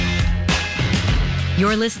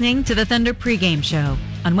You're listening to the Thunder pregame show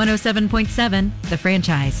on 107.7 The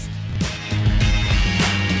Franchise.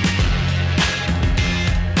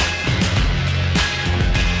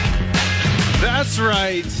 That's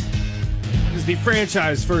right. This is the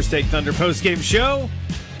Franchise First Take Thunder postgame show.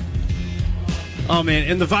 Oh man,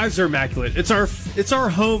 and the vibes are immaculate. It's our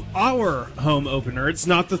home opener. It's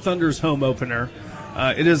not the Thunder's home opener.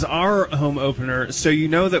 It is our home opener. So you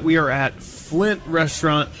know that we are at Flint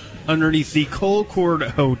Restaurant underneath the Colcord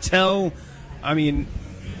Hotel. I mean,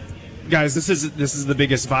 guys, this is the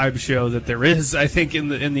biggest vibe show that there is, I think, in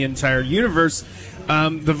the entire universe.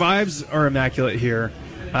 The vibes are immaculate here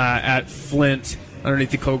at Flint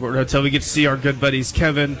underneath the Colcord Hotel. We get to see our good buddies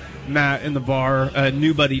Kevin, Matt in the bar,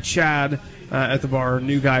 new buddy Chad at the bar,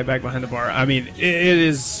 new guy back behind the bar. I mean, it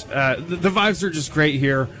is the vibes are just great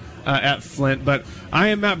here at Flint. But I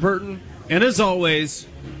am Matt Burton, and as always,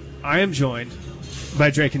 I am joined by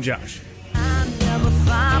Drake and Josh.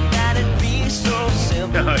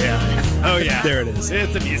 Oh yeah, there it is.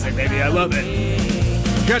 It's the music, baby. I love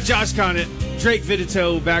it. Got Josh Conant, Drake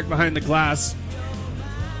Vidito back behind the glass.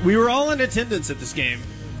 We were all in attendance at this game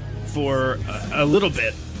for a little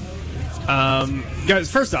bit. Guys,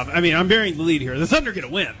 first off, I mean, I'm bearing the lead here. The Thunder get a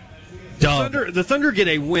win. The Thunder get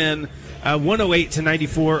a win,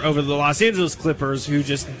 108-94 over the Los Angeles Clippers, who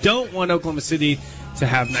just don't want Oklahoma City to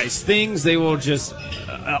have nice things. They will just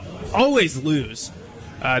always lose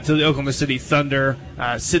to the Oklahoma City Thunder,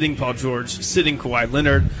 sitting Paul George, sitting Kawhi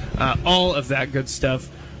Leonard, all of that good stuff.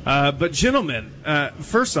 But gentlemen,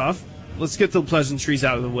 first off, let's get the pleasantries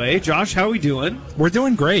out of the way. Josh, how are we doing? We're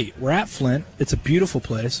doing great. We're at Flint. It's a beautiful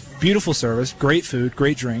place, beautiful service, great food,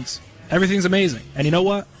 great drinks. Everything's amazing. And you know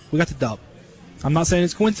what? We got the dub. I'm not saying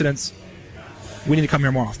it's coincidence. We need to come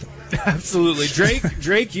here more often. Absolutely.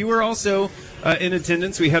 Drake, you were also in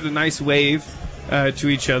attendance. We had a nice wave to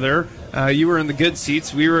each other. You were in the good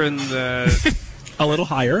seats. We were in the... a little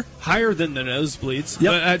higher than the nosebleeds.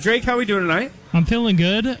 Yep. But, Drake, how are we doing tonight? I'm feeling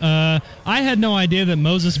good. I had no idea that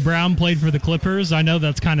Moses Brown played for the Clippers. I know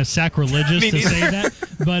that's kind of sacrilegious to say that,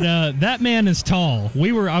 but that man is tall.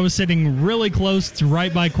 I was sitting really close to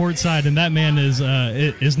right by courtside, and that man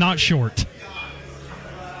is not short.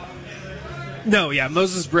 No, yeah,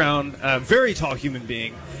 Moses Brown, very tall human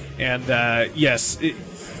being, and yes.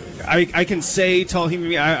 I can say tall human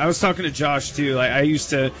being. I was talking to Josh too. I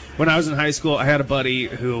used to, when I was in high school, I had a buddy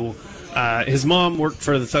who, his mom worked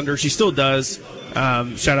for the Thunder. She still does.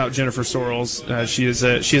 Shout out Jennifer Sorrells. She is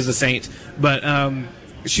a saint. But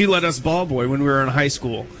she let us ball boy when we were in high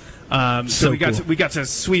school. So we got to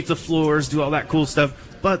sweep the floors, do all that cool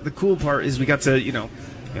stuff. But the cool part is we got to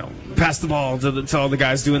pass the ball to all the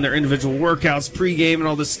guys doing their individual workouts, pregame, and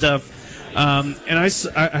all this stuff. And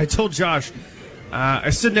I told Josh. I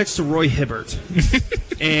stood next to Roy Hibbert,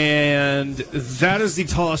 and that is the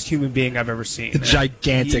tallest human being I've ever seen. The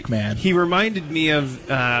gigantic man. He reminded me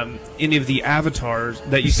of any of the avatars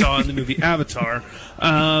that you saw in the movie Avatar.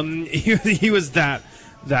 He was that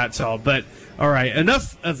tall. But all right,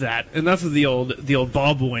 enough of that. Enough of the old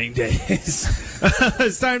ball boying days.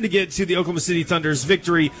 It's time to get to the Oklahoma City Thunder's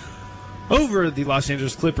victory over the Los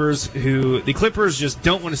Angeles Clippers, who the Clippers just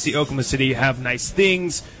don't want to see Oklahoma City have nice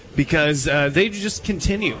things, because they just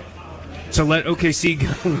continue to let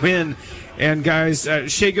OKC win. And guys,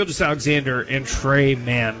 Shai Gilgeous-Alexander and Trey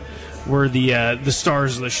Mann were the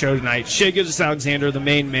stars of the show tonight. Shai Gilgeous-Alexander, the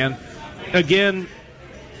main man. Again,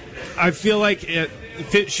 I feel like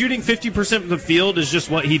shooting 50% of the field is just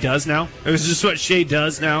what he does now. It was just what Shai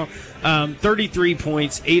does now. 33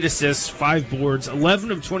 points, 8 assists, 5 boards,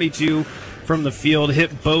 11 of 22 from the field,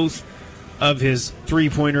 hit both of his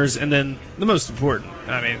three-pointers, and then the most important,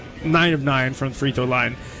 9 of 9 from the free throw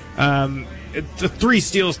line. 3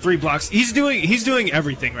 steals, 3 blocks. He's doing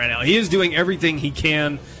everything right now. He is doing everything he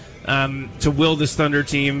can to will this Thunder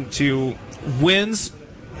team to wins.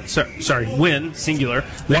 Win, singular.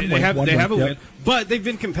 They have a win, but they've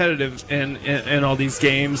been competitive in all these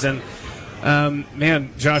games. And man,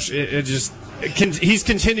 Josh, he's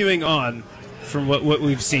continuing on from what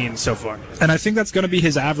we've seen so far. And I think that's going to be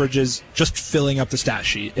his averages, just filling up the stat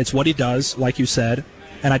sheet. It's what he does, like you said.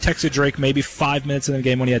 And I texted Drake maybe 5 minutes in the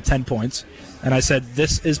game when he had 10 points. And I said,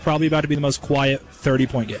 this is probably about to be the most quiet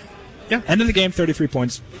 30-point game. Yeah. End of the game, 33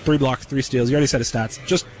 points, 3 blocks, 3 steals. You already said his stats.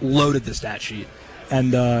 Just loaded the stat sheet.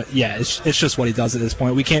 And, it's just what he does at this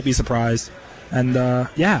point. We can't be surprised. And,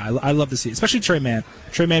 I love to see it. Especially Trey Mann.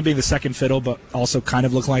 Trey Mann being the second fiddle, but also kind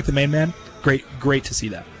of looking like the main man. Great to see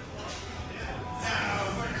that.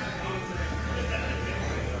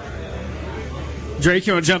 Drake,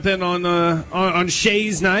 you want to jump in on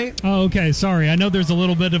Shay's night? Oh, okay. Sorry. I know there's a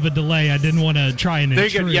little bit of a delay. I didn't want to try and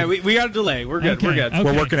intrude. Yeah, we got a delay. We're good. Okay, We're good. okay.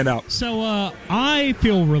 We're working it out. So I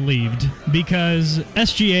feel relieved because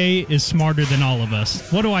SGA is smarter than all of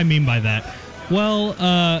us. What do I mean by that? Well,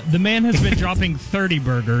 the man has been dropping 30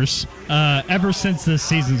 burgers ever since this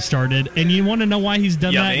season started, and you want to know why he's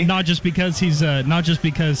done Yummy. that? Not just because he's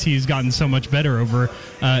gotten so much better over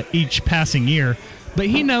each passing year, but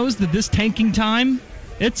he knows that this tanking time,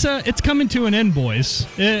 it's coming to an end, boys.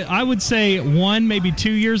 I would say 1, maybe 2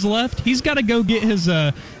 years left. He's got to go get his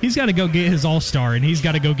All-Star, and he's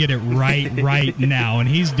got to go get it right now, and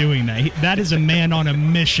he's doing that. That is a man on a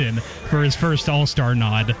mission for his first All-Star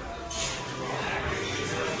nod.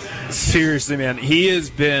 Seriously, man, he has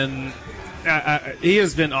been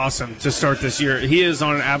awesome to start this year. He is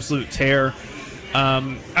on an absolute tear.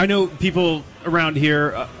 I know people around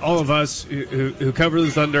here, all of us who cover the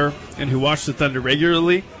Thunder and who watch the Thunder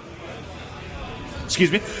regularly. Excuse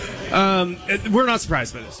me. We're not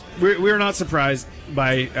surprised by this. We're not surprised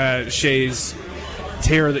by Shay's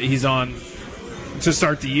tear that he's on to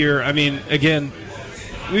start the year. I mean, again,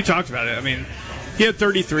 we talked about it. I mean, he had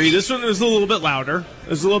 33. This one was a little bit louder.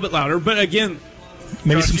 But again,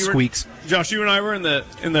 Maybe Josh, some squeaks. Josh, you and I were in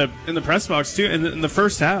the press box too in the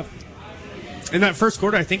first half. In that first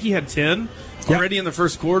quarter, I think he had 10 already in the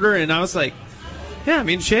first quarter, and I was like, yeah, I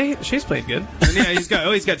mean, Shay's played good. And yeah, he's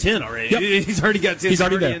got 10 already. Yep. He's already got 10. He's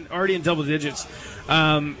already in double digits.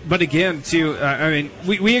 But again, too, I mean,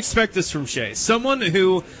 we expect this from Shay. Someone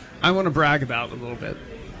who I want to brag about a little bit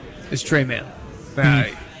is Trey Mann.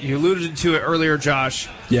 You alluded to it earlier, Josh.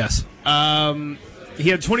 Yes. He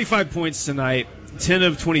had 25 points tonight, 10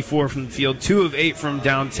 of 24 from the field, 2 of 8 from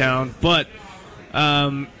downtown. But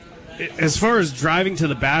as far as driving to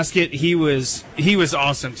the basket, he was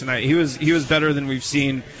awesome tonight. He was better than we've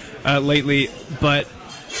seen lately. But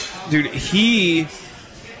dude,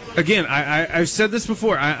 I've said this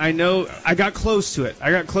before. I know I got close to it.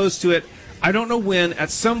 I don't know when. At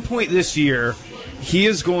some point this year, he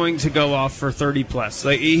is going to go off for 30 plus.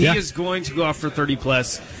 Like he is going to go off for 30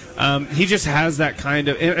 plus. He just has that kind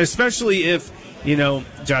of, especially if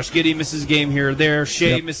Josh Giddey misses a game here or there,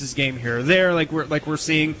 Shea misses a game here or there, like we're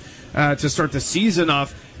seeing to start the season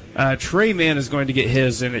off. Trey Mann is going to get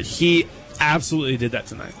his, and he absolutely did that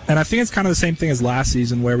tonight. And I think it's kind of the same thing as last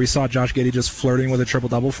season where we saw Josh Giddey just flirting with a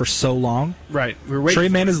triple-double for so long. Right. We're waiting. Trey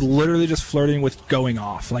Mann is literally just flirting with going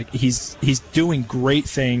off. Like he's doing great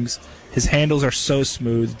things. His handles are so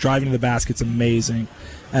smooth. Driving to the basket's amazing.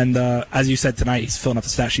 And as you said tonight, he's filling up the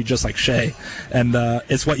stat sheet just like Shea. And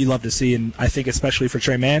it's what you love to see. And I think especially for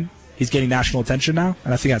Trey Mann, he's getting national attention now,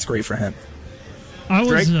 and I think that's great for him.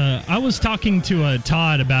 I was talking to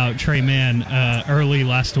Todd about Trey Mann early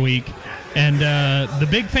last week, and the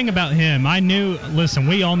big thing about him, listen,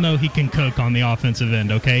 we all know he can cook on the offensive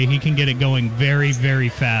end, okay? He can get it going very, very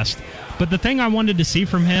fast. But the thing I wanted to see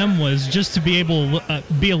from him was just to be able to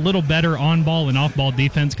be a little better on-ball and off-ball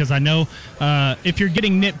defense, because I know if you're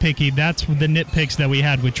getting nitpicky, that's the nitpicks that we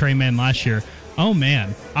had with Trey Mann last year. Oh,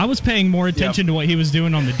 man. I was paying more attention to what he was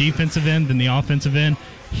doing on the defensive end than the offensive end.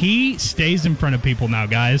 He stays in front of people now,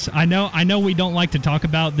 guys. I know we don't like to talk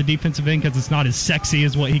about the defensive end because it's not as sexy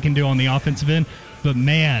as what he can do on the offensive end, but,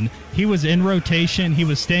 man, he was in rotation. He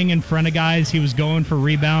was staying in front of guys. He was going for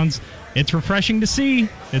rebounds. It's refreshing to see.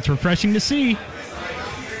 It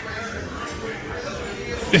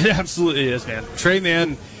absolutely is, man. Trey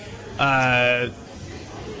Mann,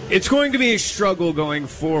 it's going to be a struggle going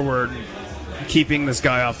forward keeping this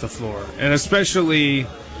guy off the floor, and especially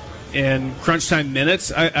in crunch time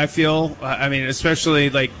minutes, I feel. I mean, especially,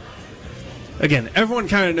 like, again, everyone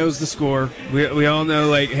kind of knows the score. We all know,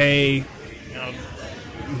 like, hey,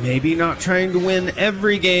 maybe not trying to win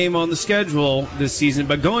every game on the schedule this season,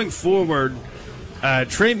 but going forward,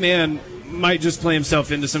 Trey Mann might just play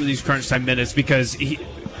himself into some of these crunch time minutes because he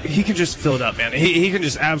can just fill it up, man. He can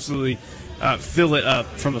just absolutely fill it up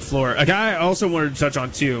from the floor. A guy I also wanted to touch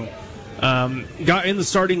on, too, got in the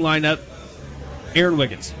starting lineup, Aaron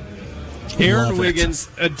Wiggins. Aaron Wiggins,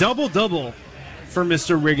 a double-double for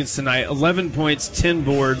Mr. Wiggins tonight. 11 points, 10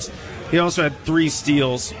 boards. He also had 3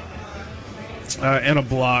 steals and a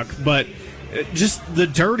block. But just the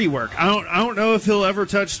dirty work. I don't know if he'll ever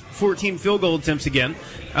touch 14 field goal attempts again.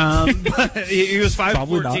 But he was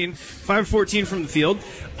 5-14 from the field.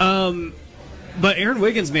 But Aaron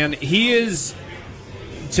Wiggins, man, he is,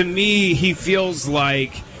 to me, he feels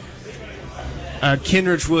like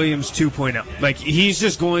Kenrich Williams 2.0. Like, he's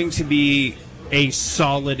just going to be a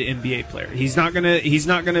solid NBA player. He's not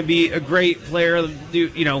gonna be a great player,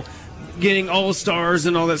 getting all stars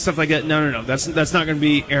and all that stuff like that. No. That's not going to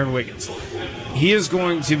be Aaron Wiggins. he is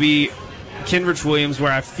going to be Kenrich Williams,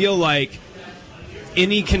 where I feel like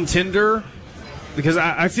any contender, because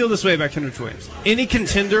I feel this way about Kenrich Williams, any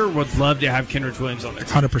contender would love to have Kenrich Williams on their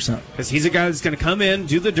team. 100%. Because he's a guy that's going to come in,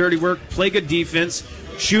 do the dirty work, play good defense,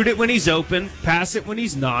 shoot it when he's open, pass it when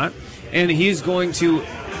he's not, and he's going to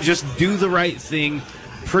just do the right thing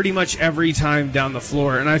pretty much every time down the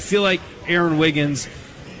floor. And I feel like Aaron Wiggins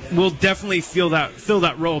will definitely fill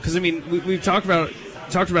that role. Because, I mean, we've talked about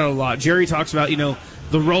it a lot. Jerry talks about,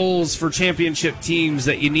 the roles for championship teams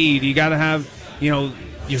that you need. You got to have,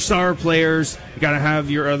 your star players. You got to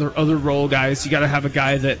have your other role guys. You got to have a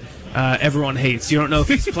guy that everyone hates. You don't know if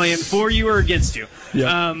he's playing for you or against you.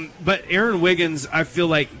 Yeah. But Aaron Wiggins, I feel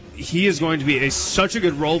like he is going to be such a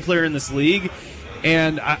good role player in this league.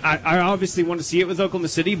 And I obviously want to see it with Oklahoma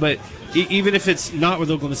City, but even if it's not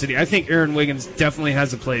with Oklahoma City, I think Aaron Wiggins definitely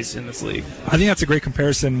has a place in this league. I think that's a great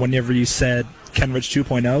comparison whenever you said Kenrich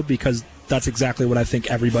 2.0, because that's exactly what I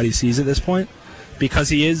think everybody sees at this point, because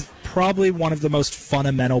he is probably one of the most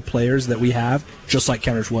fundamental players that we have, just like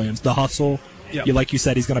Kenrich Williams. The hustle, Yep. Like you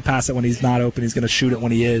said, he's going to pass it when he's not open, he's going to shoot it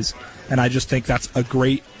when he is, and I just think that's a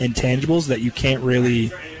great intangibles that you can't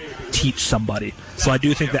really teach somebody. So I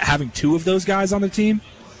do think that having two of those guys on the team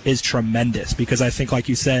is tremendous, because I think, like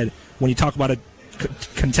you said, when you talk about a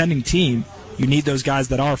contending team, you need those guys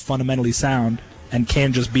that are fundamentally sound and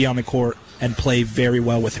can just be on the court and play very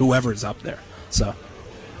well with whoever's up there. So,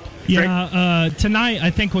 yeah, tonight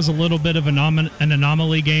I think was a little bit of an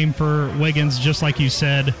anomaly game for Wiggins, just like you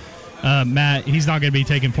said. Matt, he's not going to be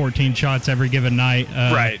taking 14 shots every given night.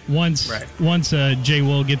 Once Jay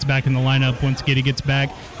Will gets back in the lineup, once Giddey gets back,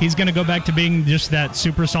 he's going to go back to being just that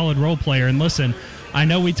super solid role player. And listen, I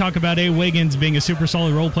know we talk about A. Wiggins being a super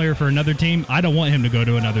solid role player for another team. I don't want him to go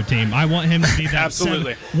to another team. I want him to be that.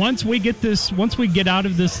 Absolutely. Once we get out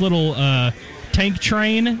of this little tank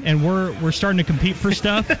train and we're starting to compete for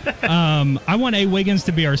stuff, I want A. Wiggins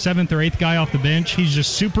to be our 7th or 8th guy off the bench. He's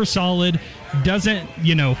just super solid, doesn't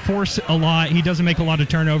force a lot, he doesn't make a lot of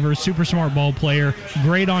turnovers, super smart ball player,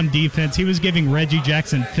 great on defense. He was giving Reggie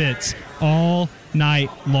Jackson fits all night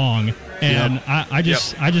long, and I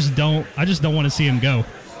just don't want to see him go.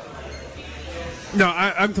 No,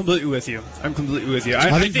 I'm completely with you.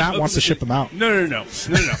 I think Matt wants to ship him out. No.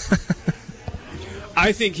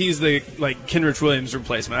 I think he's the Kenrich Williams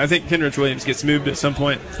replacement. I think Kenrich Williams gets moved at some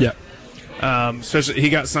point. Yeah. Especially he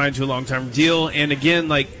got signed to a long-term deal, and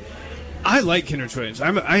again, I like Kenrich Williams.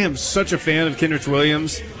 I am such a fan of Kenrich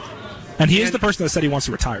Williams, and he is the person that said he wants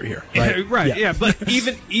to retire here. Right. Right. Yeah. But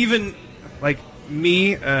even like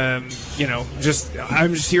me, I'm just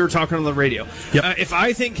here talking on the radio. Yep. If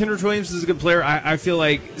I think Kenrich Williams is a good player, I feel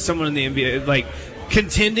like someone in the NBA,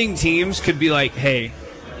 contending teams, could be like, hey,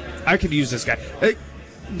 I could use this guy.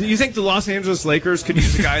 Do you think the Los Angeles Lakers could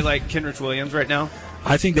use a guy like Kenrich Williams right now?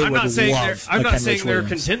 I think they would love I'm not saying they're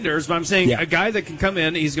Williams. contenders, but I'm saying a guy that can come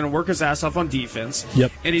in, he's going to work his ass off on defense,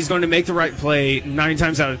 and he's going to make the right play 9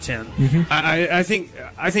 times out of 10. Mm-hmm.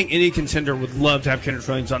 I think any contender would love to have Kenrich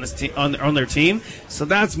Williams on his on their team. So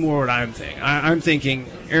that's more what I'm thinking. I'm thinking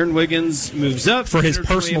Aaron Wiggins moves up for his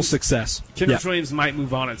personal success. Kenrich Williams might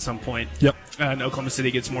move on at some point. Yep. And Oklahoma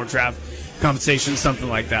City gets more draft compensation, something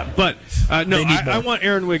like that. But no, I want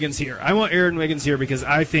Aaron Wiggins here. I want Aaron Wiggins here because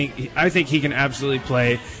I think he can absolutely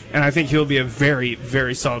play, and I think he'll be a very,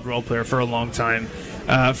 very solid role player for a long time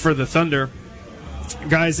for the Thunder.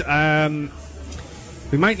 Guys,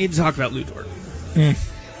 we might need to talk about Lou Dort.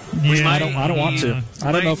 I don't want to.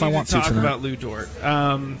 I don't know if I want to talk about Lou Dort.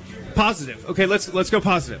 Positive. Okay, let's go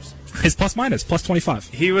positives. His plus minus, plus 25.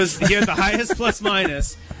 He had the highest plus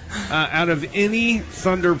minus out of any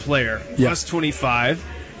Thunder player, plus 25.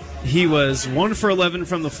 He was 1 for 11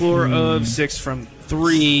 from the floor, of 6 from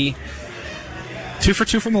 3. 2 for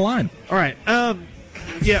 2 from the line. All right.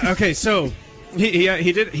 Okay. So he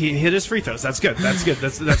hit his free throws. That's good.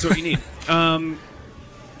 That's what you need.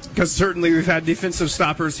 Because certainly we've had defensive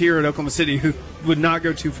stoppers here at Oklahoma City who would not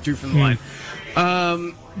go 2 for 2 from the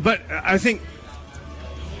line. But I think,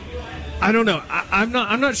 I don't know. I'm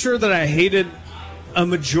not sure that I hated a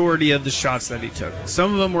majority of the shots that he took.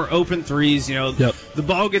 Some of them were open threes. The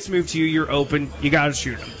ball gets moved to you, you're open, you got to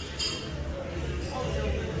shoot them.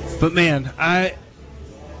 But man,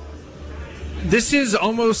 this is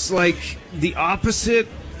almost like the opposite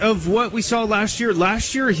of what we saw last year.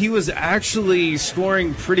 Last year, he was actually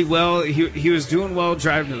scoring pretty well. He was doing well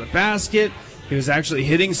driving to the basket. He was actually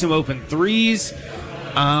hitting some open threes.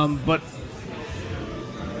 But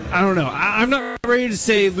I don't know. I'm not ready to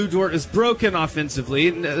say Lou Dort is broken offensively.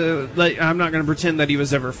 I'm not going to pretend that he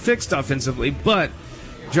was ever fixed offensively. But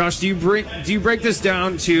Josh, do you break this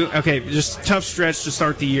down to, okay, just tough stretch to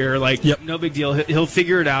start the year, like no big deal. He'll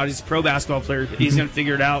figure it out. He's a pro basketball player. He's going to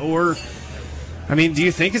figure it out. Or, I mean, do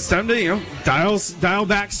you think it's time to dial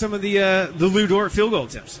back some of the Lou Dort field goal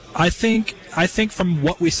attempts? I think from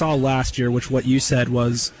what we saw last year, which what you said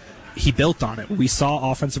was he built on it. We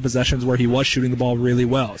saw offensive possessions where he was shooting the ball really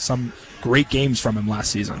well. Some great games from him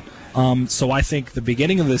last season. So I think the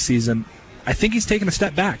beginning of this season, I think he's taken a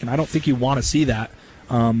step back, and I don't think you want to see that.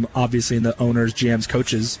 Obviously in the owners, GMs,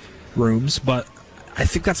 coaches rooms, but I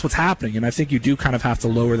think that's what's happening, and I think you do kind of have to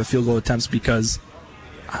lower the field goal attempts because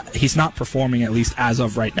he's not performing, at least as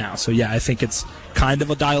of right now. So yeah, I think it's kind of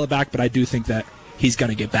a dial it back, but I do think that he's going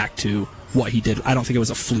to get back to what he did. I don't think it was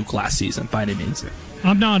a fluke last season by any means.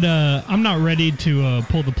 I'm not ready to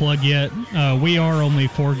pull the plug yet. We are only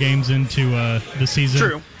 4 games into the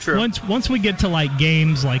season. True. Once we get to like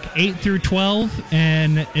games like 8 through 12,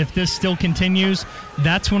 and if this still continues,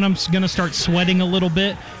 that's when I'm going to start sweating a little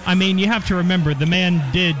bit. I mean, you have to remember the man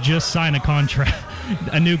did just sign a contract,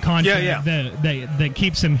 a new contract that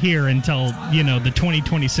keeps him here until the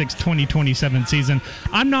 2026-2027 season.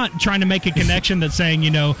 I'm not trying to make a connection that's saying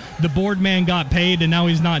the board man got paid and now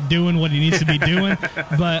he's not doing what he needs to be doing.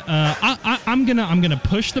 But I'm gonna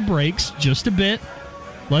push the brakes just a bit.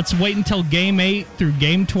 Let's wait until Game 8 through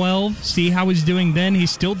Game 12. See how he's doing then.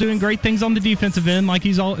 He's still doing great things on the defensive end, like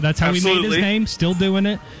that's how he made his name. Still doing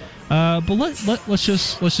it. But let's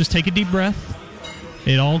just take a deep breath.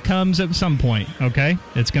 It all comes at some point. Okay,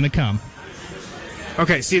 it's gonna come.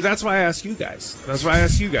 Okay, see, that's why I ask you guys.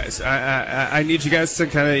 I need you guys to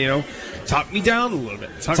kind of, talk me down a little bit.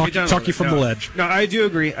 Talk you from the ledge. No, I do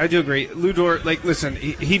agree. Lou Dort, listen,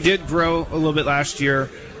 he did grow a little bit last year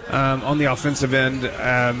on the offensive end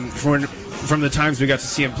from the times we got to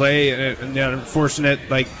see him play, and the unfortunate,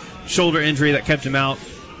 shoulder injury that kept him out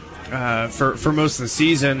for most of the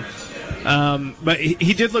season. But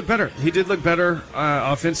he did look better. He did look better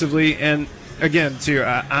offensively, and again, too,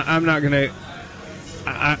 I'm not going to...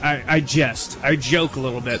 I joke a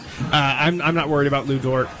little bit. I'm not worried about Lou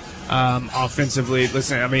Dort offensively.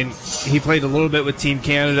 Listen, I mean, he played a little bit with Team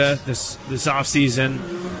Canada this offseason.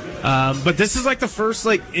 But this is the first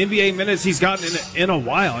NBA minutes he's gotten in a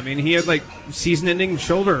while. I mean, he had season-ending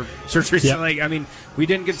shoulder surgery. Yep. So, I mean, we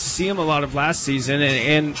didn't get to see him a lot of last season,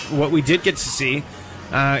 and what we did get to see,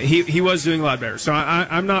 he was doing a lot better. So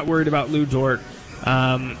I'm not worried about Lou Dort.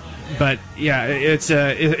 But yeah, it's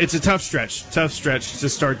a tough stretch to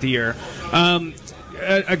start the year.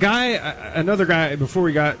 Another guy before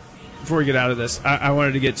we get out of this, I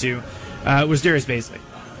wanted to get to was Darius Bazley.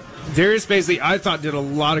 Darius Bazley, I thought, did a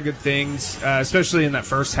lot of good things, especially in that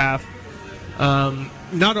first half.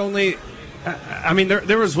 Not only, I mean,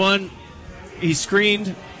 there was one, he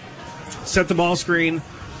screened, set the ball screen,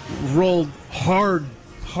 rolled hard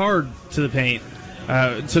to the paint,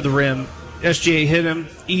 to the rim. SGA hit him,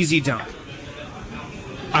 easy dunk.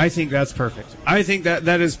 I think that's perfect. I think that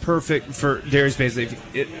is perfect for Darius Bazley.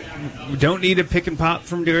 We don't need a pick and pop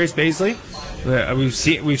from Darius Bazley.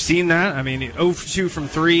 We've seen that. I mean, 0 for 2 from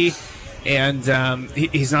 3, and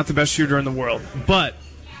he's not the best shooter in the world. But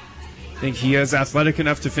I think he is athletic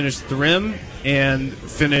enough to finish at the rim and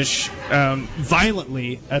finish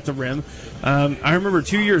violently at the rim. I remember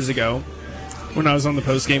 2 years ago when I was on the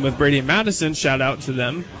post game with Brady and Madison. Shout out to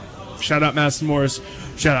them. Shout out Madison Morris.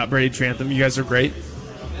 Shout out Brady Trantham. You guys are great.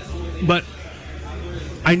 But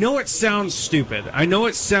I know it sounds stupid. I know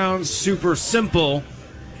it sounds super simple.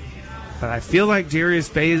 But I feel like Darius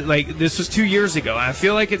Bazley, this was 2 years ago. I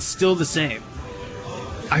feel like it's still the same.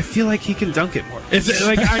 I feel like he can dunk it more.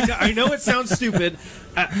 I know it sounds stupid,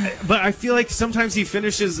 but I feel like sometimes he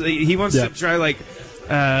finishes. He wants to try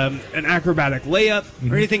an acrobatic layup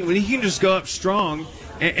or anything, when he can just go up strong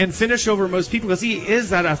and finish over most people because he is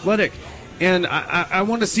that athletic. And I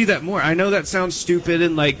want to see that more. I know that sounds stupid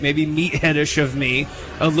and maybe meatheadish of me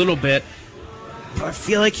a little bit, but I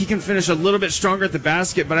feel like he can finish a little bit stronger at the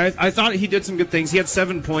basket. But I thought he did some good things. He had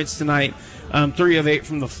 7 points tonight, 3 of 8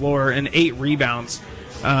 from the floor, and 8 rebounds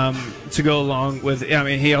to go along with. I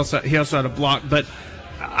mean, he also had a block. But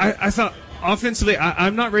I thought offensively,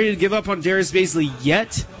 I'm not ready to give up on Darius Bazley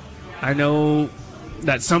yet. I know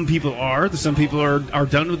that some people are. Some people are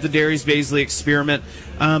done with the Darius Bazley experiment.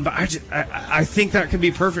 But I think that could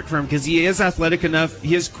be perfect for him because he is athletic enough.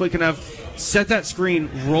 He is quick enough. Set that screen.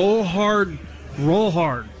 Roll hard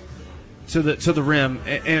to the rim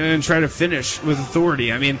and try to finish with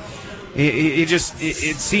authority. I mean, it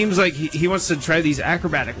seems like he wants to try these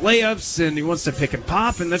acrobatic layups and he wants to pick and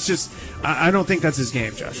pop, and that's just I don't think that's his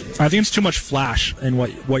game, Josh. I think it's too much flash, and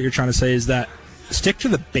what you're trying to say is that stick to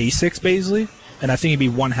the basics, Bazley. and I think he'd be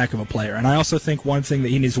one heck of a player. And I also think one thing that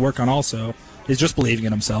he needs to work on also is just believing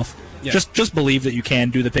in himself. Yeah. Just believe that you can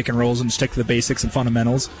do the pick and rolls and stick to the basics and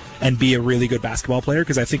fundamentals and be a really good basketball player,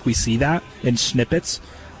 because I think we see that in snippets.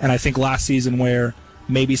 And I think last season where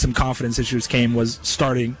maybe some confidence issues came was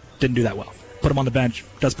starting, didn't do that well. Put him on the bench,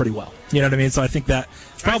 does pretty well. You know what I mean? So I think that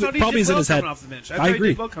probably is in his head. I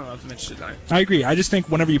agree. Coming off the bench tonight. I agree. I just think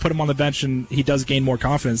whenever you put him on the bench and he does gain more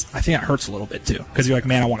confidence, I think that hurts a little bit too, because you're like,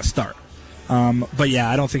 man, I want to start. But yeah,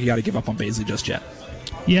 I don't think you got to give up on Bazley just yet.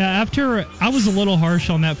 Yeah, after I was a little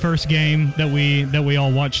harsh on that first game that we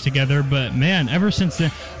all watched together, but man, ever since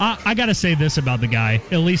then, I got to say this about the guy,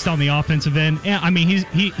 at least on the offensive end. I mean,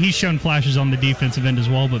 he's shown flashes on the defensive end as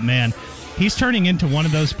well, but man, he's turning into one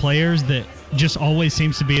of those players that just always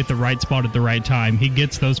seems to be at the right spot at the right time. He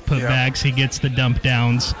gets those putbacks, he gets the dump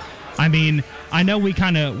downs. I mean, I know we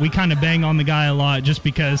kind of bang on the guy a lot just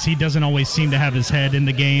because he doesn't always seem to have his head in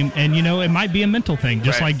the game, and you know, it might be a mental thing,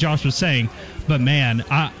 just like Josh was saying. But man,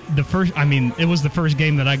 it was the first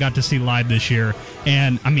game that I got to see live this year,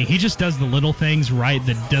 and I mean, he just does the little things right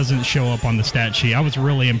that doesn't show up on the stat sheet. I was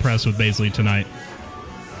really impressed with Bazley tonight.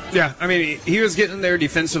 Yeah, I mean, he was getting there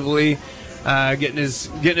defensively, getting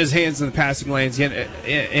his hands in the passing lanes,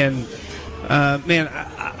 man,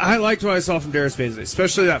 I liked what I saw from Darius Bazley,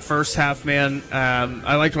 especially that first half, man.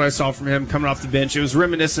 I liked what I saw from him coming off the bench. It was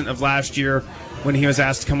reminiscent of last year when he was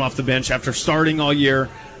asked to come off the bench after starting all year.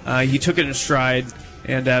 He took it in stride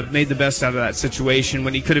and made the best out of that situation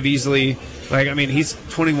when he could have easily, he's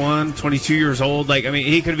 21, 22 years old.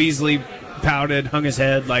 He could have easily pouted, hung his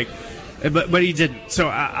head, but he didn't. So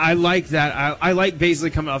I like that. I like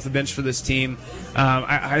Bazley coming off the bench for this team.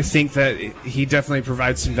 I think that he definitely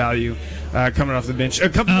provides some value coming off the bench. A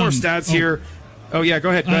couple more stats here. Oh yeah, go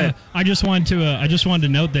ahead. I just wanted to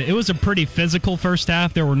note that it was a pretty physical first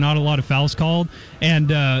half. There were not a lot of fouls called, and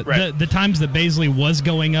the times that Bazley was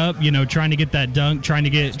going up, trying to get that dunk, trying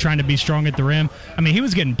to be strong at the rim. I mean, he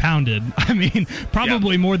was getting pounded. I mean,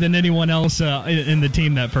 probably more than anyone else in the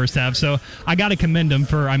team that first half. So I got to commend him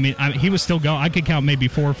for. He was still going. I could count maybe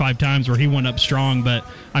 4 or 5 times where he went up strong, but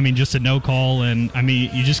just a no call. And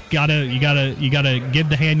you just gotta give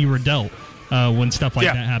the hand you were dealt. When stuff like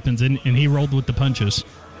that happens, and he rolled with the punches.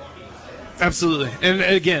 Absolutely. And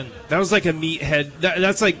again, that was like a meathead.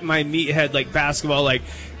 That's like my meathead, basketball.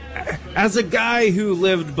 As a guy who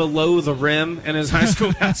lived below the rim in his high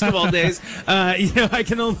school basketball days, I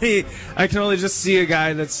can only just see a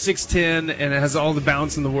guy that's 6'10" and has all the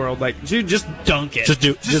bounce in the world. Dude, just dunk it. Just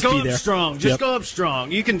go up there. Strong. Just go up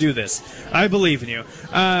strong. You can do this. I believe in you.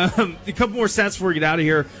 A couple more stats before we get out of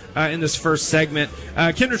here in this first segment.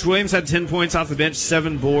 Kenrich Williams had 10 points off the bench,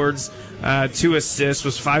 7 boards, 2 assists,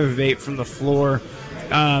 was 5 of 8 from the floor.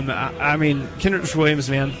 Kenrich Williams,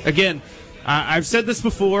 man, again. I've said this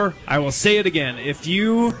before. I will say it again. If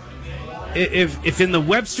in the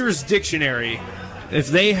Webster's dictionary, if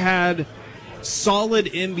they had solid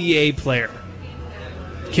NBA player,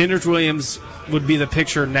 Kenrich Williams would be the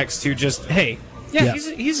picture next to just, hey,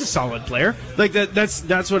 he's a solid player.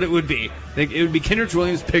 That's what it would be. It would be Kenrich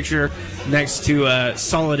Williams' picture next to a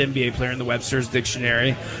solid NBA player in the Webster's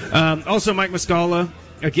dictionary. Also, Mike Muscala,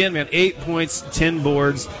 again, man, 8 points, 10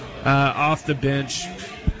 boards off the bench.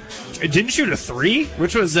 It didn't shoot a 3,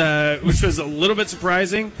 which was a little bit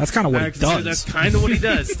surprising. That's kind of what he does. That's kind of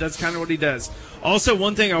what he does. Also,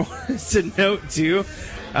 one thing I wanted to note too,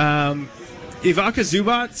 Ivica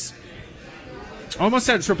Zubac almost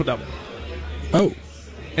had a triple-double. Oh.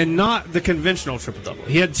 And not the conventional triple-double.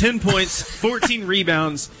 He had 10 points, 14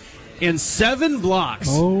 rebounds, and 7 blocks.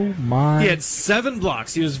 Oh, my. He had 7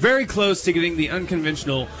 blocks. He was very close to getting the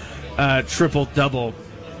unconventional triple-double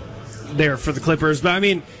there for the Clippers. But,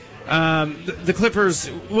 the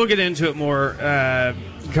Clippers, we'll get into it more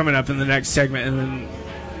coming up in the next segment, and then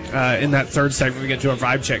in that third segment we get to our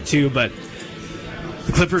vibe check too. But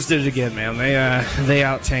the Clippers did it again, man. They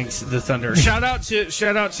out-tanked the Thunder. Shout out to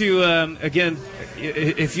again,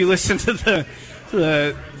 if you listen to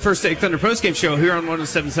the First Take Thunder postgame show here on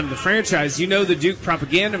 107.7 The Franchise, you know the Duke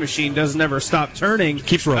propaganda machine doesn't ever stop turning.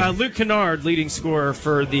 Keeps rolling. Luke Kennard, leading scorer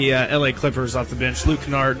for the LA Clippers off the bench. Luke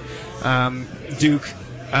Kennard, Duke.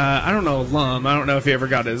 I don't know, alum. I don't know if he ever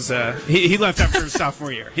got his. He left after his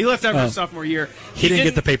sophomore year. His sophomore year. He didn't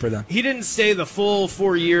get the paper then. He didn't stay the full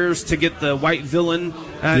 4 years to get the white villain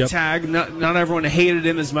tag. Not everyone hated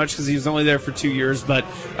him as much because he was only there for 2 years, but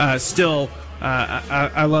still,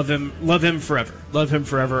 I love him. Love him forever. Love him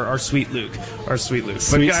forever. Our sweet Luke. Sweet Luke.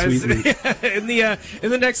 in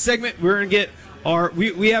the next segment, we're gonna get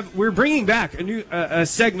we're bringing back a new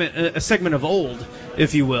segment of old,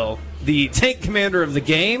 if you will. The tank commander of the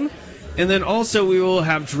game And then also we will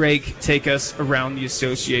have Drake take us around the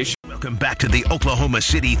association. Welcome back to the Oklahoma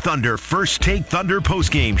City Thunder First Take Thunder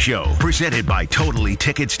postgame show, presented by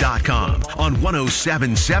TotallyTickets.com on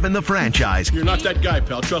 107.7 The Franchise. You're not that guy,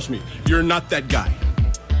 pal. Trust me. You're not that guy.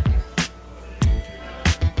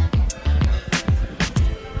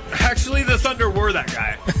 Actually, the Thunder were that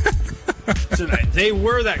guy tonight. They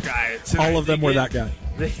were that guy tonight. All of them were that guy.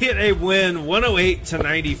 They hit a win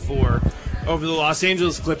 108-94 over the Los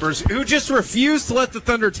Angeles Clippers, who just refused to let the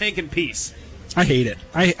Thunder tank in peace. I hate it.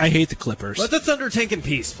 I hate the Clippers. Let the Thunder tank in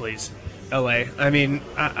peace, please, LA. I mean,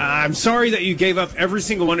 I'm sorry that you gave up every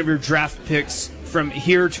single one of your draft picks from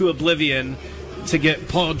here to oblivion to get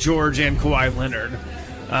Paul George and Kawhi Leonard.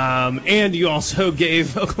 And you also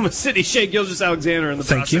gave Oklahoma City Shai Gilgeous-Alexander in the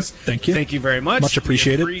process. Thank you. Thank you very much. Much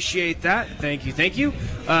appreciated. Appreciate that. Thank you.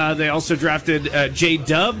 They also drafted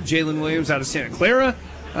J-Dub, Jalen Williams out of Santa Clara,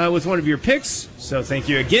 with one of your picks. So thank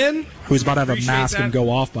you again. Who's about to have a Appreciate mask that. and go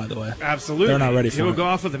off, by the way. Absolutely. They're not ready for it. He'll go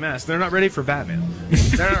off with a mask. They're not ready for Batman.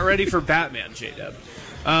 They're not ready for Batman, J-Dub.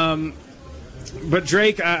 But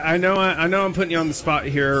Drake, I know I'm putting you on the spot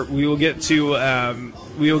here. We will get to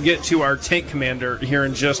our tank commander here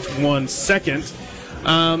in just 1 second.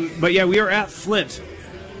 But yeah, we are at Flint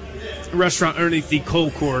Restaurant underneath the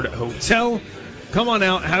Colcord Hotel. Come on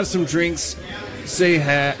out, have some drinks, say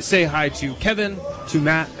hi to Kevin, to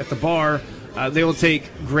Matt at the bar. They will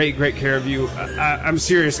take great care of you. I'm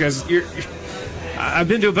serious, guys. I've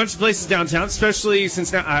been to a bunch of places downtown, especially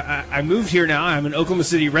since now I moved here. Now I'm an Oklahoma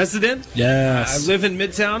City resident. Yes, I live in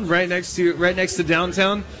Midtown, right next to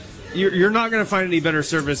downtown. You're not going to find any better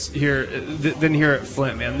service here than here at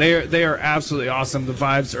Flint, man. They are absolutely awesome. The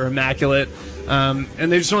vibes are immaculate,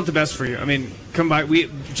 and they just want the best for you. I mean, come by.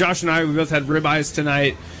 Josh and I, we both had ribeyes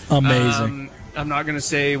tonight. Amazing. I'm not going to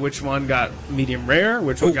say which one got medium rare,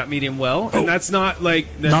 which one got medium well, and that's not like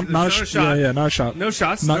not a shot. Yeah, not a shot. No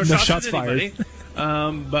shots. No shots shots at anybody.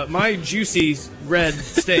 But my juicy red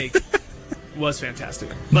steak was fantastic.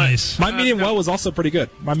 Nice. My medium well was also pretty good.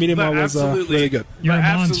 My medium well was really good. You're a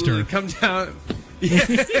Absolutely monster. come down.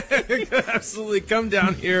 Absolutely come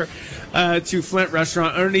down here to Flint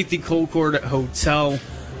Restaurant underneath the Colcord Hotel.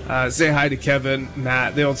 Say hi to Kevin,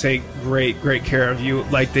 Matt. They'll take great care of you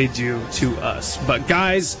like they do to us. But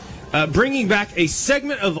guys, bringing back a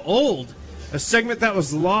segment of old, a segment that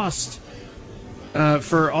was lost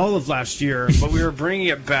for all of last year, but we were bringing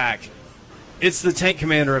it back. It's the tank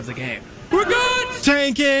commander of the game. We're good!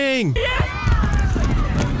 Tanking!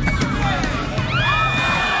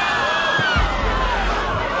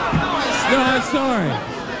 No, sorry,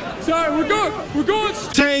 we're good! We're going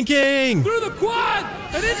Tanking! through the quad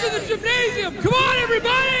and into the gymnasium! Come on,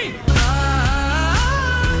 everybody!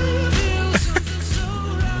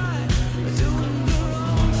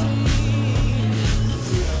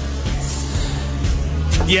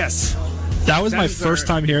 Yes. That was my first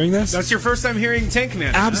time hearing this. That's your first time hearing Tank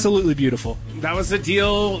Commander. Huh? Absolutely beautiful. That was the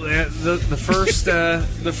deal.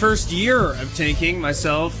 The first year of tanking.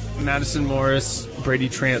 Myself, Madison Morris, Brady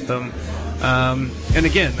Trantham, and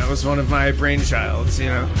again, that was one of my brainchilds. You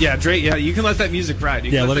know, yeah, Drake. Yeah, you can let that music ride.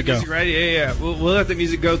 You can let it go. Ride. Yeah. We'll let the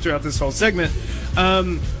music go throughout this whole segment. A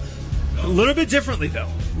little bit differently though.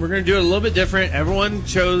 We're going to do it a little bit different. Everyone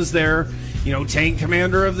chose their, tank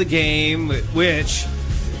commander of the game, which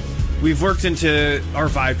we've worked into our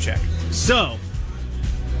vibe check. So,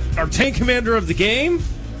 our tank commander of the game,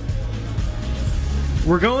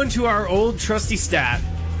 we're going to our old trusty stat.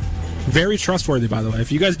 Very trustworthy, by the way.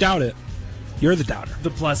 If you guys doubt it, you're the doubter. The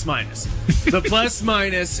plus minus. The plus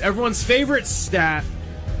minus, everyone's favorite stat.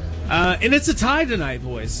 And it's a tie tonight,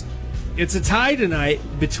 boys. It's a tie tonight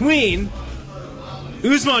between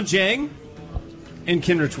Ousmane Dieng and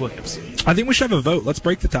Kenrich Williams. I think we should have a vote. Let's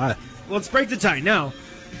break the tie. Let's break the tie. Now,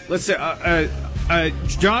 let's say,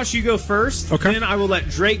 Josh, you go first. Okay. Then I will let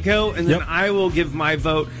Drake go, and then I will give my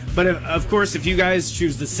vote. But of course, if you guys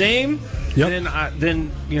choose the same,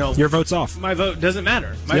 then your vote's off. My vote doesn't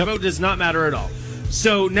matter. My vote does not matter at all.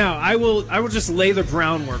 So now I will just lay the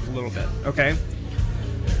groundwork a little bit. Okay.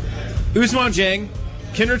 Ousmane Dieng,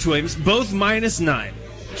 Kenrich Williams, both -9.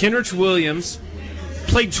 Kenrich Williams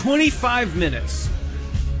played 25 minutes.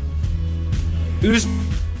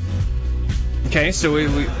 Okay, so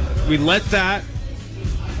we let that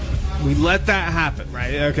happen,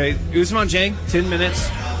 right? Okay, Ousmane Dieng 10 minutes,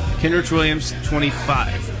 Kenrich Williams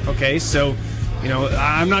 25. Okay, so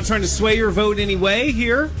I'm not trying to sway your vote in any way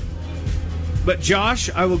here, but Josh,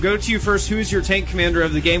 I will go to you first. Who is your tank commander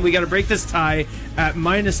of the game? We got to break this tie at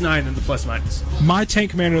 -9 in the plus minus. My tank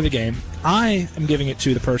commander of the game, I am giving it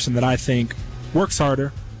to the person that I think works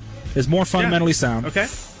harder, is more fundamentally sound. Okay,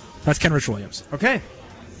 that's Kenrich Williams. Okay.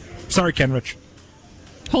 Sorry, Kenrich.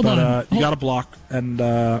 Hold But on. you got to block. And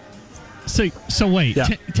So wait. Yeah.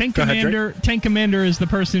 Tank Go ahead, Commander. Tank Commander is the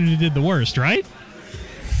person who did the worst, right?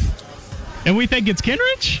 And we think it's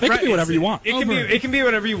Kenrich? it can be whatever you want. It can be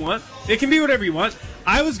whatever you want. It can be whatever you want.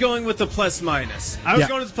 I was going with the plus minus.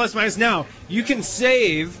 Going with the plus minus. Now you can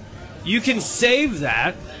save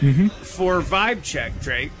that for vibe check,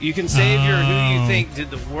 Drake. You can save your who you think did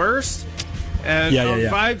the worst on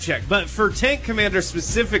vibe check. But for Tank Commander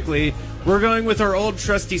specifically, we're going with our old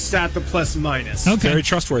trusty stat, the plus minus. Okay. Very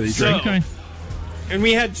trustworthy, Drake. Okay. And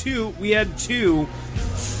we had two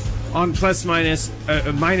on plus minus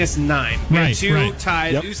 -9. We had two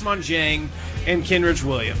tied, Yep. Ousmane Dieng and Kenrich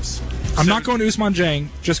Williams. I'm not going to Ousmane Dieng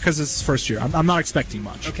just because it's his first year. I'm not expecting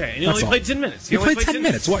much. Okay, and he That's only all. played 10 minutes. He only played 10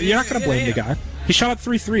 minutes. What? You're not going to blame the guy. He shot up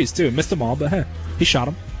 3 threes, too. Missed them all, but hey, he shot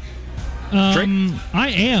them. Drake? I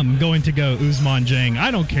am going to go Ousmane Dieng.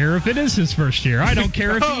 I don't care if it is his first year. I don't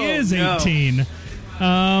care if he is 18.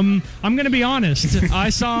 I'm going to be honest. I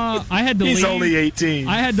had to leave. He's only 18.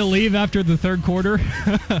 I had to leave after the third quarter.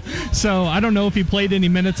 So I don't know if he played any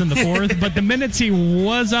minutes in the fourth, but the minutes he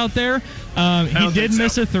was out there, he did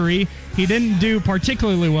miss a 3. He didn't do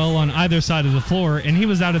particularly well on either side of the floor, and he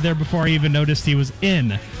was out of there before I even noticed he was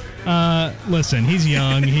in. Listen, he's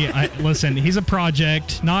young. He's a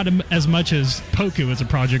project, not as much as Poku is a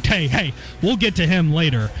project. Hey, we'll get to him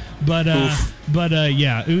later. But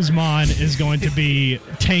yeah, Ousmane is going to be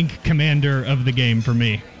Tank Commander of the game for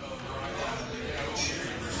me.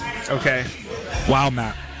 Okay. Wow,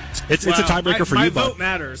 Matt. It's a tiebreaker for my you, vote bud.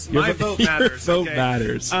 matters. Your My vote matters. vote okay?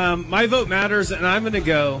 matters. My vote matters, and I'm going to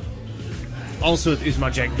go also with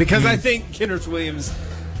Ousmane Dieng because I think Kenrich Williams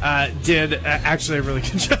did actually a really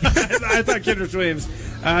good job. I thought Kenrich Williams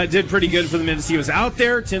did pretty good for the minutes he was out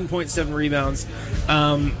there. 10.7 rebounds.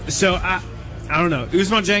 So I don't know.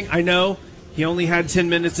 Ousmane Dieng, I know he only had 10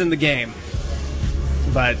 minutes in the game,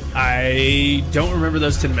 but I don't remember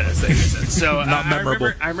those 10 minutes that he was in. So Not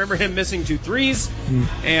memorable. I remember him missing 2 threes,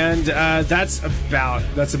 and that's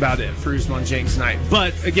about it for Ousmane Dieng's night.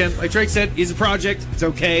 But again, like Drake said, he's a project. It's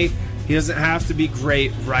okay. He doesn't have to be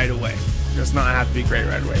great right away. Does not have to be great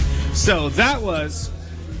right away. So that was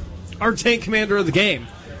our Tank Commander of the game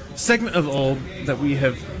segment of old that we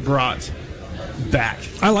have brought back.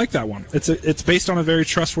 I like that one. It's based on a very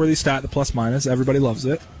trustworthy stat, the plus minus. Everybody loves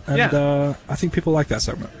it. And I think people like that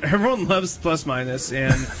segment. Everyone loves plus minus,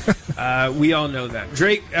 and we all know that.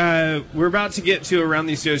 Drake, we're about to get to Around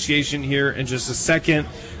the Association here in just a second,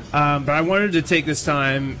 but I wanted to take this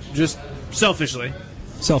time just selfishly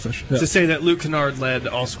Selfish. Yeah. to say that Luke Kennard led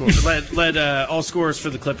all scorers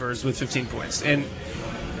for the Clippers with 15 points. And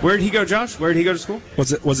where did he go, Josh? Where did he go to school?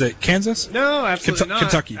 Was it Kansas? No, absolutely not.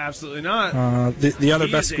 Kentucky. Absolutely not. The other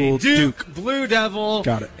He best is a school, Duke. Blue Devil.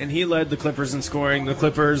 Got it. And he led the Clippers in scoring. The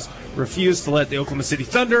Clippers refused to let the Oklahoma City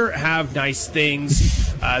Thunder have nice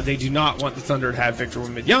things. They do not want the Thunder to have Victor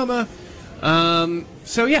Wembanyama.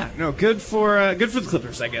 So yeah, no, good for the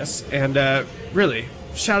Clippers, I guess. And really,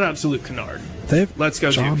 shout out to Luke Kennard. Let's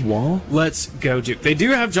go, John Duke. Wall? Let's go, Duke. They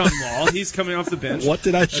do have John Wall. He's coming off the bench. What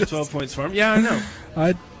did I At just... 12 points for him. Yeah, I know.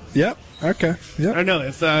 Yep. Okay. Yep. I know.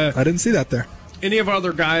 If I didn't see that there. any of our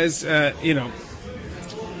other guys, anyone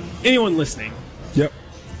listening, Yep.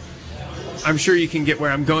 I'm sure you can get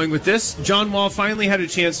where I'm going with this. John Wall finally had a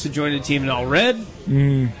chance to join a team in all red,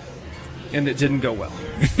 and it didn't go well.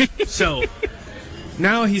 So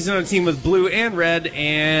now he's on a team with blue and red,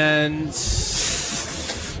 and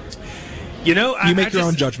you make your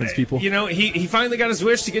own judgments, people. He finally got his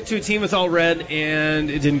wish to get to a team with all red, and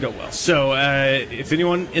it didn't go well. So if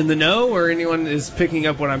anyone in the know or anyone is picking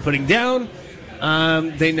up what I'm putting down,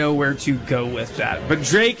 they know where to go with that. But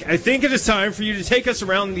Drake, I think it is time for you to take us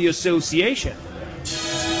around the association.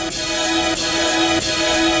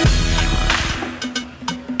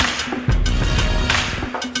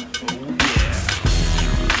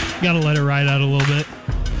 Got to let it ride out a little bit.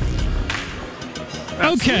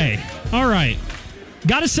 Okay. All right.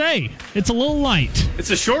 Gotta say, it's a little light.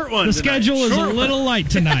 It's a short one. The tonight. schedule is Short a little light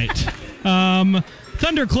tonight.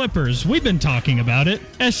 Thunder Clippers, we've been talking about it.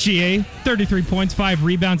 SGA, 33 points, 5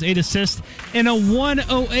 rebounds, 8 assists, in a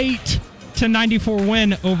 108-94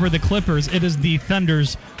 win over the Clippers. It is the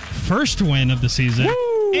Thunder's first win of the season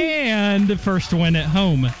and first win at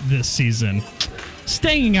home this season.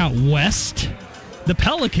 Staying out west, the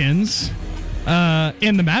Pelicans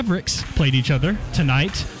and the Mavericks played each other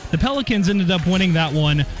tonight. The Pelicans ended up winning that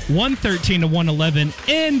one 113-111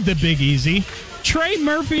 in the Big Easy. Trey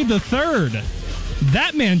Murphy III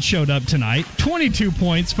That man showed up tonight. 22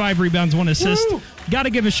 points, 5 rebounds, 1 assist. Got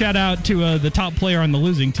to give a shout out to the top player on the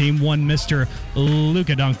losing team, one Mr.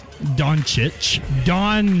 Luka Doncic.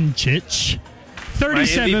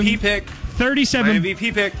 37. My MVP pick. 37. My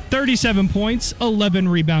MVP pick. 37 points, 11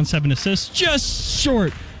 rebounds, 7 assists, just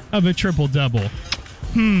short of a triple-double.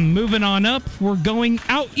 Moving on up, we're going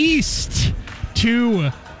out east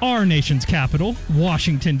to our nation's capital,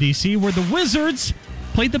 Washington, D.C., where the Wizards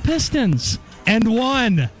played the Pistons and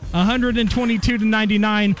won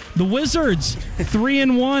 122-99. The Wizards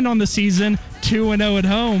 3-1 on the season, 2-0 at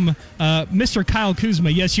home. Mr. Kyle Kuzma,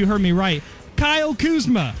 yes, you heard me right. Kyle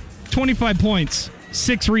Kuzma, 25 points,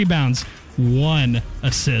 6 rebounds, 1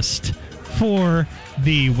 assist for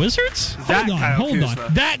the Wizards? Hold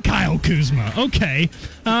on. That Kyle Kuzma. Okay.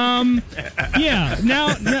 Yeah.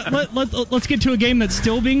 Now let's get to a game that's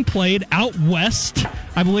still being played out west.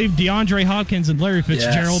 I believe DeAndre Hopkins and Larry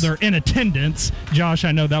Fitzgerald are in attendance. Josh,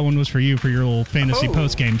 I know that one was for you for your little fantasy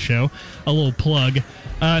post-game show. A little plug.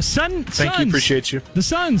 Suns. Thank you. Appreciate you. The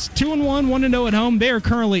Suns, 2-1, 1-0 at home. They are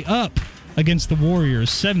currently up against the Warriors,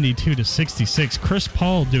 72-66. Chris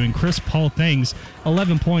Paul doing Chris Paul things.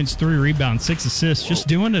 11 points, 3 rebounds, 6 assists. Just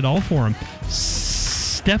doing it all for him.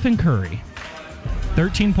 Stephen Curry,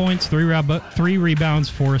 13 points, 3 rebounds,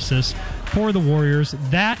 4 assists for the Warriors.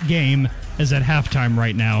 That game is at halftime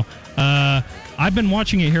right now. I've been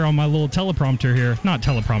watching it here on my little teleprompter here. Not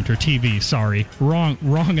teleprompter, TV, sorry. Wrong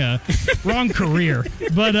career.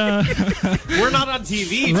 But we're not on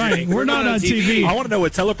TV, right? We're not on TV. I want to know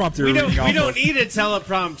what teleprompter we don't need a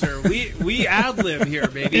teleprompter. We ad-lib here,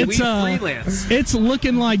 baby. We freelance. It's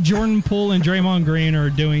looking like Jordan Poole and Draymond Green are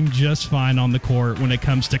doing just fine on the court when it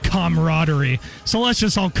comes to camaraderie. So let's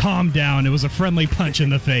just all calm down. It was a friendly punch in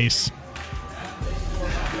the face.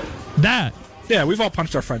 Yeah, we've all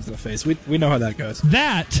punched our friends in the face. We know how that goes.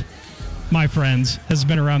 That, my friends, has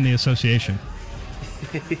been around the association.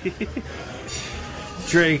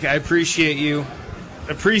 Drake, I appreciate you.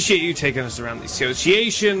 Appreciate you taking us around the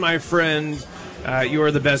association, my friend. You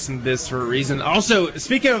are the best in this for a reason. Also,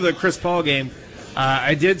 speaking of the Chris Paul game,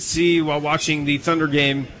 I did see while watching the Thunder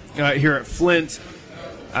game here at Flint,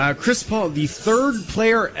 Chris Paul, the third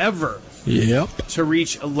player ever to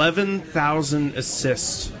reach 11,000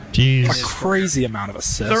 assists. Jeez. A crazy amount of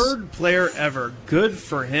assists. Third player ever. Good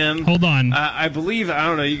for him. Hold on. I believe, I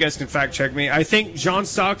don't know, you guys can fact check me. I think John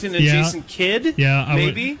Stockton and Jason Kidd,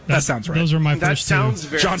 maybe? That sounds right. Those are my that first sounds two.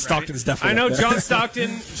 very John right. Stockton is definitely I know up there.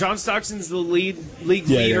 John Stockton's the league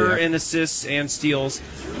leader in assists and steals.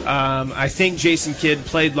 I think Jason Kidd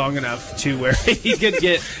played long enough to where he could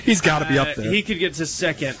get... He's got to be up there. He could get to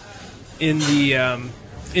second in the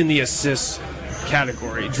assists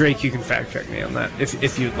category. Drake, you can fact check me on that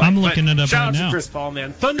if you'd like. I'm looking it up shout right out now. to Chris Paul,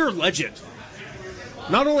 man. Thunder legend.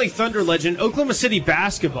 Not only Thunder legend, Oklahoma City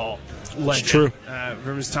basketball legend. It's true.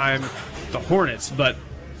 From his time, the Hornets. But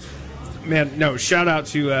man, no. Shout out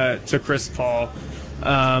to Chris Paul.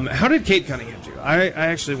 How did Kate Cunningham do? I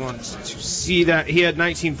actually wanted to see that. He had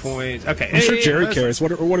 19 points. Okay, I'm sure Jerry cares.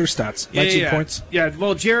 What are stats? 19 points? Yeah,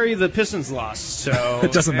 well, Jerry, the Pistons lost, so...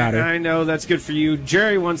 It doesn't matter. I know that's good for you.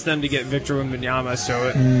 Jerry wants them to get Victor Wembanyama,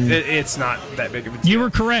 so it's not that big of a deal. You were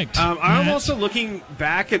correct. I'm also looking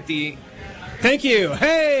back at the... Thank you.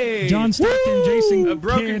 Hey! John Stockton, Jason A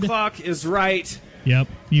broken Kidd. clock is right. Yep,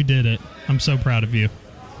 you did it. I'm so proud of you.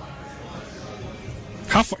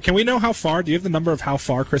 How far, can we know how far? Do you have the number of how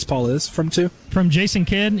far Chris Paul is from 2? From Jason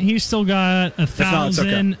Kidd, he's still got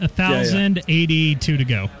 1,082 to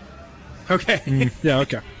go. Okay. Yeah,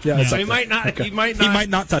 okay. Yeah, So he might not. Okay. He might not. He might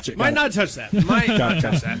not touch it. Might not touch that. Might not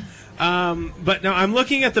touch that. But no, I'm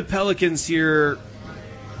looking at the Pelicans here.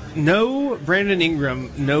 No Brandon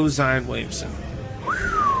Ingram, no Zion Williamson.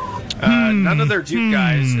 None of their Duke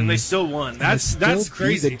guys, and they still won. That's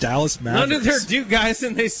crazy. The Dallas Mavericks. None of their Duke guys,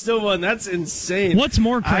 and they still won. That's insane. What's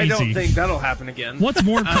more crazy? I don't think that'll happen again. What's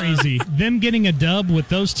more crazy? Them getting a dub with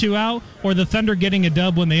those two out, or the Thunder getting a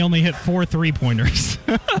dub when they only hit 4 3-pointers?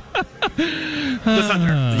 The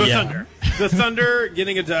Thunder. The Thunder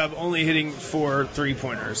getting a dub, only hitting 4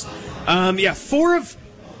 3-pointers. 4 of...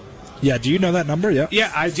 Yeah, do you know that number? Yeah.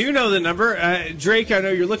 Yeah, I do know the number. Drake, I know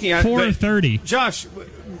you're looking at 4 of 30. Josh,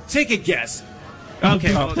 take a guess.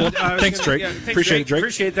 Okay. Thanks, Drake. Thanks, Appreciate it, Drake.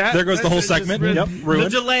 Appreciate that. There goes the whole segment. Yep, ruined. The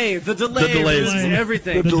delay delays. ruins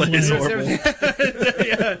everything. The delay is horrible.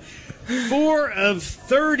 Yeah. 4 of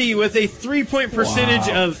 30 with a 3-point percentage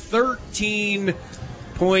of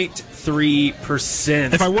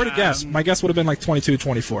 13.3%. If I were to guess, my guess would have been like 22,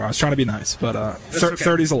 24. I was trying to be nice, but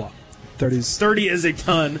 30 is a lot. 30's 30 is a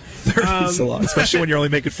ton. 30's a lot, especially when you're only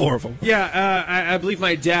making 4 of them. Yeah, I believe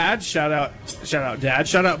my dad, shout out Dad,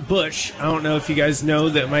 shout out Butch. I don't know if you guys know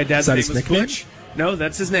that my dad's name his was nickname? Butch. No,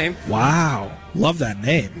 that's his name. Wow. Love that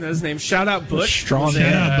name. That's his name. Shout out Butch. Strong It was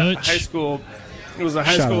name. High school. It was a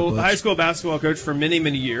high school basketball coach for many,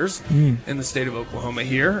 many years in the state of Oklahoma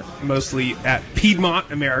here, mostly at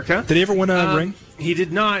Piedmont, America. Did he ever win a ring? He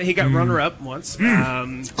did not. He got runner-up once.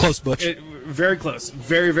 Close, Butch. Very close.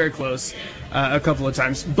 Very, very close a couple of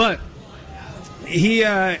times. But he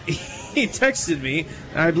texted me,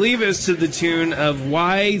 I believe it was to the tune of,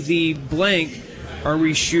 why the blank are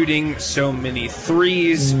we shooting so many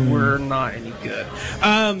threes? We're not any good.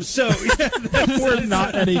 We're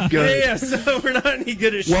not any good. Yeah, so we're not any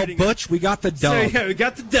good at Well, shooting. Butch, we got the So, dub. yeah, we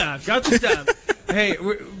got the dub. Hey,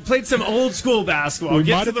 we played some old school basketball. We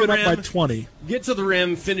Get might to have the been rim, up by 20. Get to the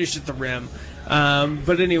rim, finish at the rim.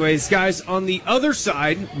 But anyways, guys, on the other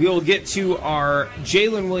side, we will get to our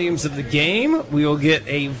Jalen Williams of the game. We will get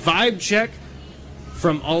a vibe check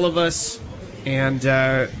from all of us, and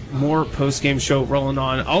more post-game show rolling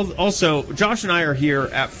on. Also, Josh and I are here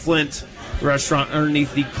at Flint Restaurant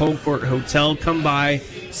underneath the Colcourt Hotel. Come by,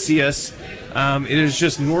 see us. It is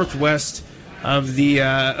just northwest of the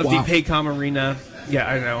Paycom Arena. Yeah,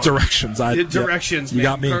 I know. Directions. Directions, you man.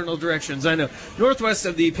 got me. Cardinal directions, I know. Northwest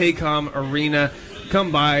of the Paycom Arena.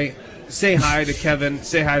 Come by, say hi to Kevin,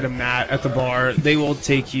 say hi to Matt at the bar. They will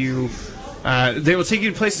take you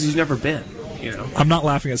to places you've never been. You know. I'm not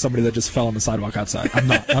laughing at somebody that just fell on the sidewalk outside.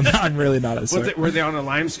 I'm really not. Were they on a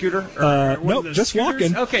Lime scooter? Nope, just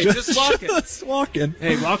walking. Okay, just walking. Just walking.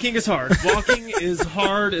 Hey, walking is hard. Walking is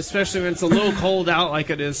hard, especially when it's a little cold out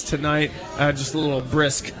like it is tonight. Just a little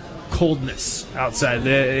brisk coldness outside.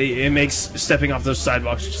 It makes stepping off those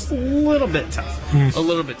sidewalks just a little bit tough. A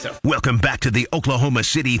little bit tough. Welcome back to the Oklahoma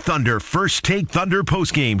City Thunder First Take Thunder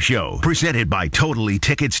postgame show, presented by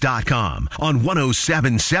TotallyTickets.com on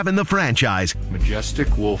 107.7 The Franchise.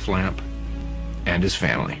 Majestic wolf lamp and his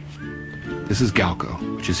family. This is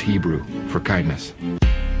Galco, which is Hebrew for kindness.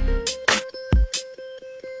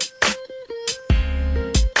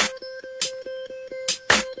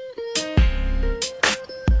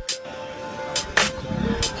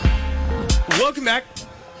 Welcome back.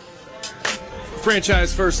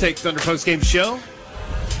 Franchise First Take Thunder postgame show.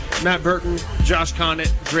 Matt Burton, Josh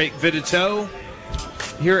Connett, Drake Vidito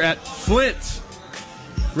here at Flint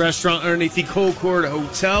Restaurant underneath the Colcourt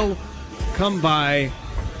Hotel. Come by,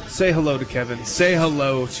 say hello to Kevin, say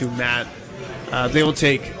hello to Matt. They will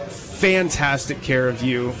take fantastic care of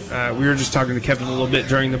you. We were just talking to Kevin a little bit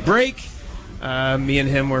during the break. Me and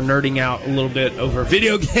him were nerding out a little bit over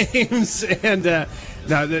video games, and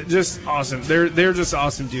no, they're just awesome. They're just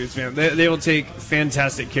awesome dudes, man. They will take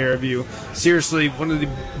fantastic care of you. Seriously, one of the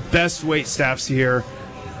best wait staffs here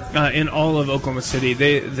in all of Oklahoma City.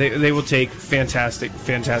 They will take fantastic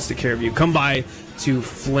care of you. Come by to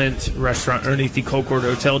Flint Restaurant underneath the Colcourt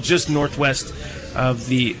Hotel, just northwest of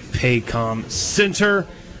the Paycom Center.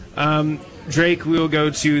 Drake, we will go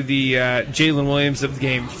to the Jalen Williams of the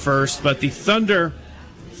game first, but the Thunder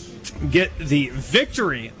get the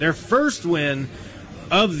victory, their first win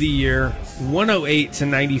of the year,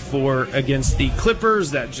 108-94 against the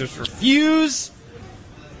Clippers that just refuse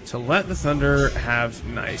to let the Thunder have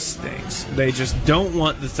nice things. They just don't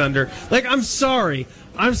want the Thunder. Like, I'm sorry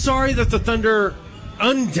that the Thunder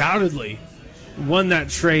undoubtedly won that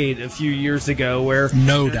trade a few years ago where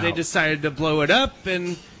they decided to blow it up.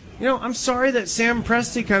 And, you know, I'm sorry that Sam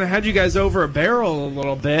Presti kind of had you guys over a barrel a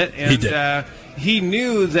little bit. And he did. He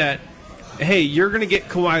knew that, hey, you're going to get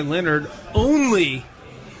Kawhi Leonard only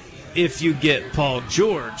if you get Paul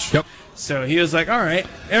George. Yep. So he was like, all right,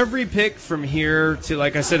 every pick from here to,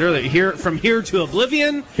 like I said earlier, from here to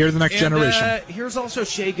oblivion. Here's the next generation. Here's also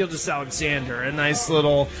Shai Gilgeous-Alexander, a nice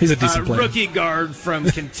little He's a decent player. Rookie guard from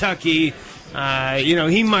Kentucky.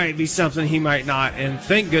 He might be something, he might not. And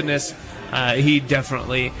thank goodness he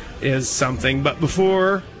definitely is something. But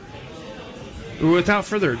without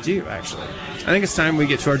further ado, actually, I think it's time we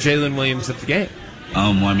get to our Jalen Williams of the game.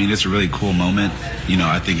 Well, I mean, it's a really cool moment. You know,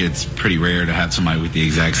 I think it's pretty rare to have somebody with the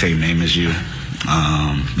exact same name as you.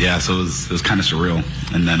 So it was kind of surreal.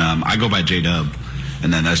 And then I go by J-Dub,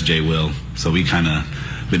 and then that's J-Will. So we kind of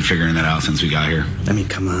been figuring that out since we got here. I mean,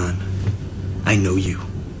 come on. I know you.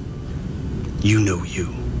 You know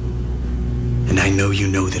you. And I know you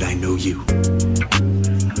know that I know you.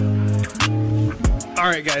 All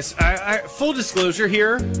right, guys. I full disclosure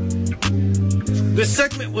here. This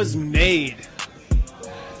segment was made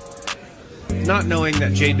not knowing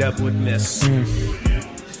that J-Dub would miss,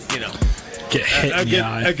 Get hit in the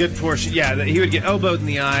eye. A good portion. Yeah, that he would get elbowed in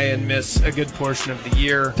the eye and miss a good portion of the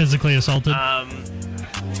year. Physically assaulted.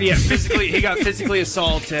 Yeah, he got physically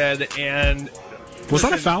assaulted, and was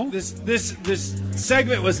that a foul? This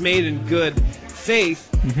segment was made in good faith,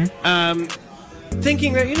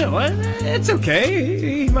 thinking that it's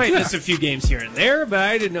okay. He might miss a few games here and there, but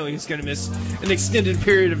I didn't know he was going to miss an extended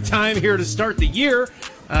period of time here to start the year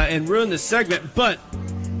and ruin this segment. But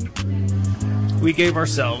we gave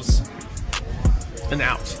ourselves an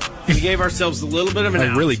out. We gave ourselves a little bit of an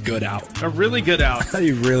out. A really good out. A really good out. A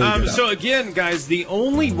really good out. So again, guys, the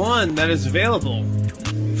only one that is available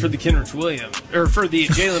for the Kenrich Williams, or for the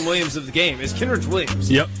Jalen Williams of the game, is Kenrich Williams.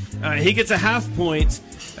 Yep. He gets a half point.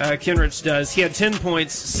 Kenrich does. He had 10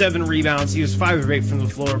 points, 7 rebounds. He was 5 of 8 from the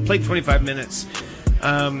floor. Played 25 minutes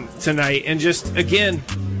tonight, and just again,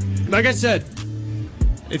 like I said,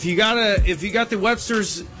 if you got the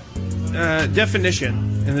Webster's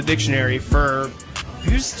definition in the dictionary for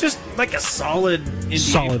who's just like a solid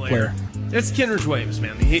NBA player. It's Kenrich Williams,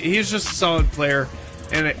 man. He's just a solid player,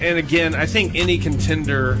 and again, I think any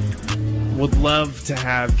contender would love to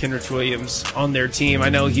have Kenrich Williams on their team. I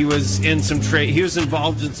know he was in some trade. He was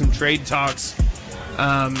involved in some trade talks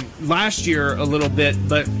last year a little bit,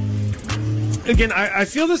 but again, I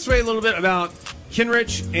feel this way a little bit about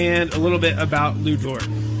Kenrich and a little bit about Lou Dort.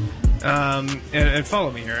 And follow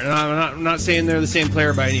me here. And I'm not saying they're the same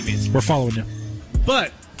player by any means. We're following you.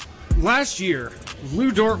 But last year,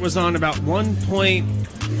 Lou Dort was on about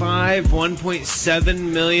 $1.7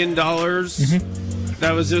 million.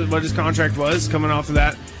 That was what his contract was coming off of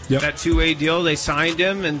that two-way deal. They signed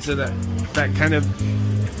him, and so that kind of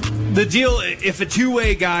the deal. If a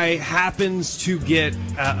two-way guy happens to get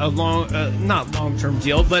a not long-term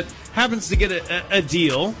deal, but happens to get a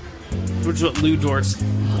deal, which is what Lou Dort's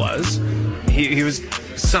was. He was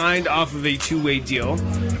signed off of a two-way deal.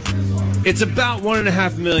 It's about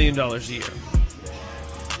 $1.5 million a year.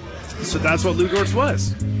 So that's what Lou Dort's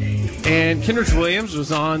was. And Kenrich Williams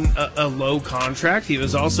was on a low contract. He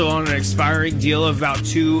was also on an expiring deal of about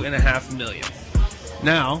 $2.5 million.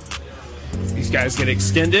 Now, these guys get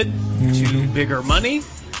extended to bigger money,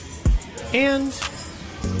 and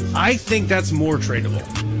I think that's more tradable.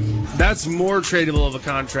 That's more tradable of a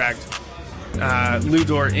contract. Lou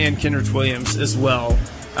Dort and Kenrich Williams as well.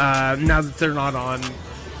 Now that they're not on,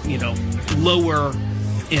 lower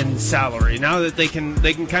in salary. Now that they can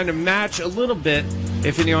kind of match a little bit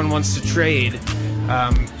if anyone wants to trade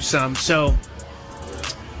some. So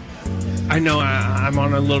I know I'm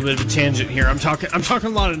on a little bit of a tangent here. I'm talking a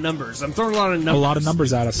lot of numbers. I'm throwing a lot of numbers. A lot of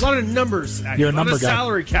numbers at us. A lot of numbers at you. You're a number guy.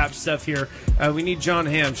 Salary cap stuff here. We need John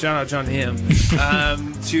Hamm. Shout out John Hamm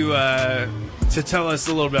to tell us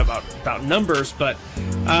a little bit about numbers. But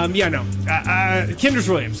Kenrich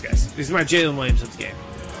Williams, guys. He's my Jalen Williams of the game.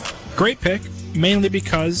 Great pick, mainly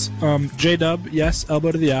because J-Dub, yes,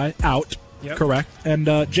 elbow to the eye, out, correct. And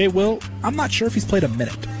J-Will, I'm not sure if he's played a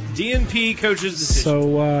minute. DNP coach's decision.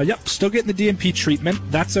 So, still getting the DNP treatment.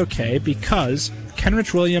 That's okay, because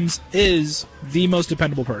Kenrich Williams is the most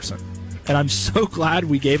dependable person. And I'm so glad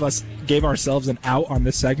we gave ourselves an out on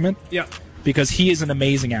this segment. Yeah. Because he is an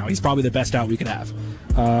amazing out. He's probably the best out we could have.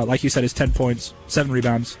 Like you said, his 10 points, 7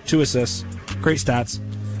 rebounds, 2 assists, great stats.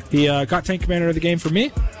 He got Tank Commander of the game for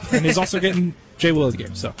me, and he's also getting J-Will of the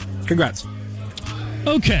game. So, congrats.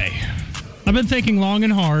 Okay. I've been thinking long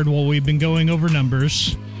and hard while we've been going over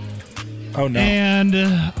numbers. Oh, no. And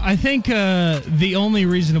I think the only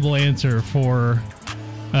reasonable answer for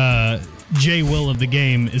J-Will of the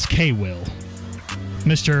game is K-Will.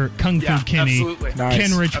 Mr. Kung Fu Kenny, absolutely. Nice.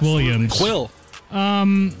 Kenrich Absolutely. Williams. Quill.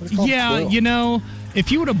 Quill.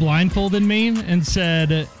 If you would have blindfolded me and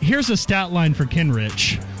said, here's a stat line for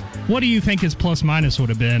Kenrich, what do you think his plus minus would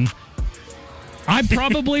have been? I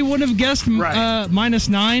probably would have guessed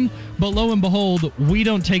 -9, but lo and behold, we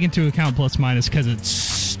don't take into account plus minus because it's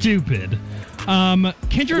stupid.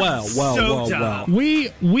 Kendrick, Well.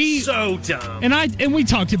 we so dumb. And we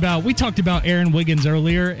talked about Aaron Wiggins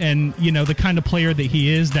earlier, and the kind of player that he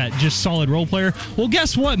is, that just solid role player. Well,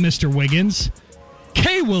 guess what, Mr. Wiggins?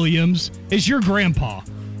 K. Williams is your grandpa.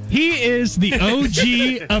 He is the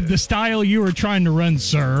OG of the style you were trying to run,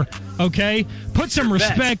 sir. Okay? Put some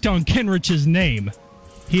respect on Kenrich's name.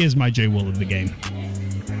 He is my J-Will of the game.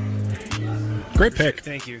 Great pick.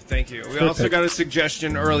 Thank you. We also got a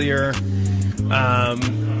suggestion earlier.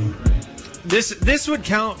 This would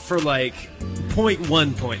count for like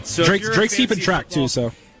 0.1 points. So Drake's keeping track too,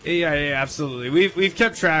 so. Yeah, absolutely. We've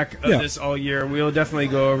kept track of this all year. We'll definitely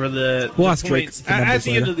go over the ask points Drake at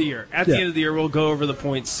the end of the year. At the end of the year, we'll go over the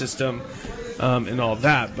points system and all of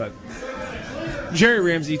that. But Jerry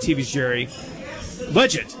Ramsey, TV's Jerry,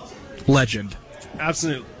 budget. Legend.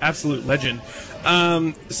 Absolute legend.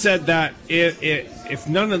 Said that if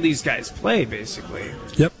none of these guys play, basically,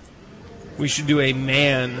 Yep. we should do a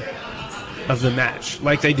man of the match,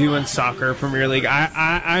 like they do in soccer, Premier League.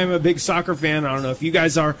 I'm a big soccer fan. I don't know if you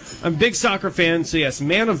guys are. I'm a big soccer fan, so yes,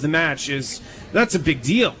 man of the match that's a big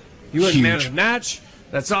deal. You win man of the match.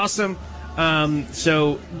 That's awesome.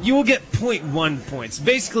 So you will get 0.1 points.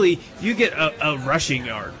 Basically, you get a rushing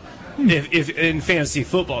yard. If in fantasy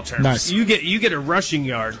football terms, nice. you get a rushing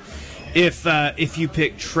yard if you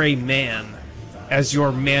pick Trey Mann as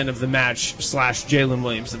your man of the match / Jalen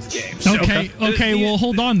Williams of the game. So, Okay. Well,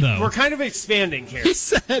 hold on though. We're kind of expanding here. He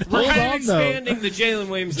said, we're hold kind on of expanding the Jalen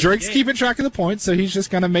Williams. Drake's of the game. keeping track of the points, so he's just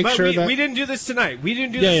going to make But sure that we didn't do this tonight. We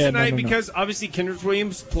didn't do this tonight because obviously Kendrick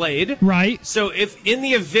Williams played. Right. So if in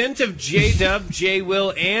the event of J-Dub,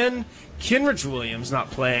 J-Will, and Kenrich Williams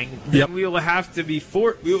not playing, then we will have to be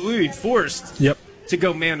forced to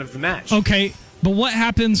go man of the match. Okay, but what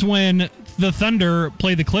happens when the Thunder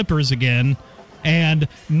play the Clippers again and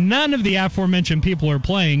none of the aforementioned people are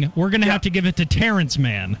playing? We're going to have to give it to Terrence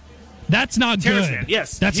Mann. That's not Terrence good. Mann,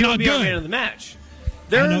 yes. That's He'll not be good. our man of the match.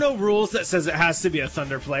 There are no rules that says it has to be a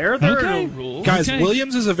Thunder player. There are no rules. Guys,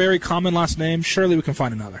 Williams is a very common last name. Surely we can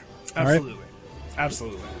find another. Absolutely. All right?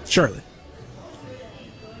 Absolutely. Surely.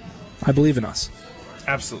 I believe in us.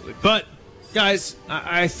 Absolutely. But, guys,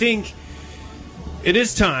 I think it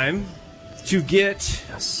is time to get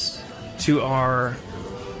to our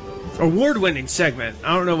award-winning segment.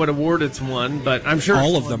 I don't know what award it's won, but I'm sure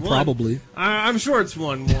all it's of them, won. probably. I'm sure it's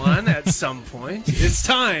won one at some point. It's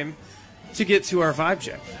time to get to our vibe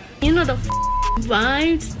check. You know the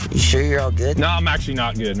vibes? You sure you're all good? No, I'm actually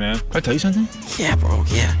not good, man. Can I tell you something? Yeah, bro,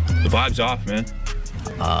 yeah. The vibe's off, man.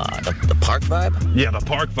 The park vibe? Yeah, the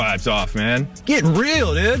park vibe's off, man. Getting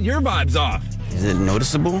real, dude. Your vibe's off. Is it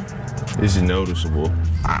noticeable? Is it noticeable?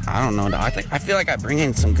 I don't know. I feel like I bring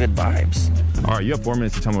in some good vibes. All right, you have 4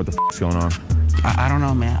 minutes to tell me what the f***'s going on. I don't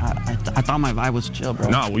know, man. I thought my vibe was chill, bro.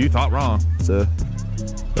 No, well, you thought wrong. So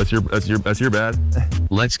that's your bad.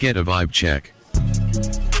 Let's get a vibe check.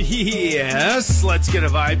 Yes, let's get a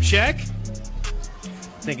vibe check.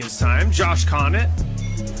 I think it's time. Josh Connett.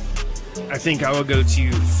 I think I will go to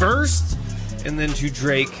you first, and then to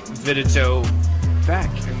Drake Vidito back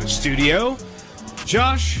in the studio.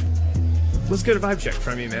 Josh, let's get a vibe check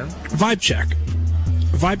from you, man. Vibe check.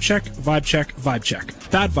 Vibe check, vibe check, vibe check.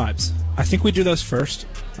 Bad vibes. I think we do those first.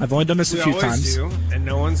 I've only done this a few times. Do, and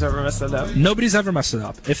no one's ever messed that up. Nobody's ever messed it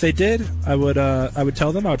up. If they did, I would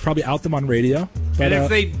tell them. I would probably out them on radio. But, and if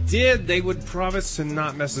they did, they would promise to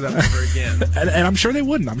not mess it up ever again. and I'm sure they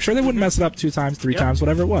wouldn't. I'm sure they wouldn't mess it up 2 times, 3 times,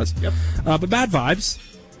 whatever it was. Yep. But bad vibes.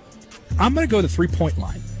 I'm going to go the 3-point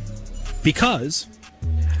line because,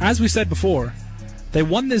 as we said before, they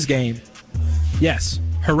won this game. Yes,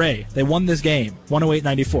 hooray! They won this game,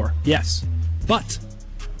 108-94. Yes, but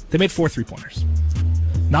they made 4 3-pointers.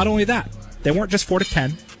 Not only that, they weren't just 4 to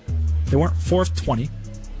 10. They weren't 4 of 20.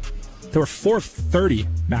 They were 4 of 30.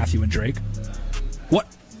 Matthew and Drake. What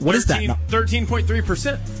is that?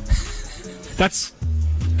 13.3%. That's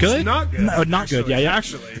good. It's not good. No, not actually, good. Yeah.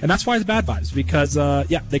 Actually, and that's why it's bad vibes because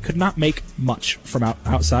they could not make much from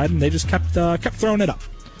outside, and they just kept throwing it up.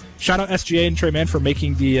 Shout out SGA and Trey Mann for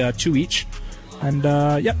making the 2 each, and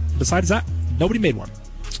besides that, nobody made one.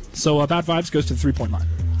 So bad vibes goes to the 3-point line.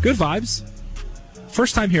 Good vibes.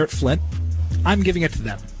 First time here at Flint, I'm giving it to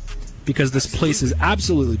them because this place is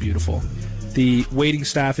absolutely beautiful. The waiting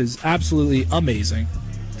staff is absolutely amazing.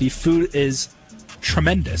 The food is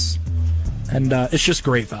tremendous. And it's just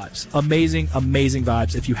great vibes. Amazing, amazing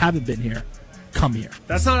vibes. If you haven't been here, come here.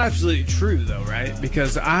 That's not absolutely true, though, right?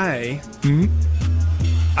 Because I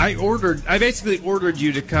basically ordered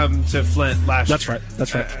you to come to Flint last year.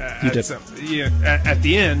 That's right. You did. At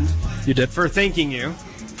the end, you did. For thanking you.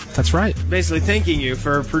 That's right. Basically thanking you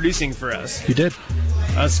for producing for us. You did.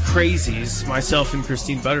 Us crazies, myself and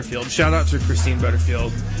Christine Butterfield. Shout out to Christine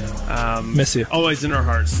Butterfield. Miss you. Always in our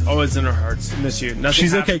hearts. Always in our hearts. Miss you.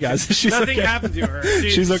 She's okay, guys. Nothing happened to her.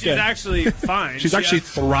 She's okay. She's actually fine. She's actually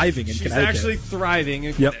thriving in Connecticut. She's actually thriving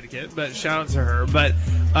in Connecticut. But shout out to her. But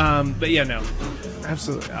yeah, no,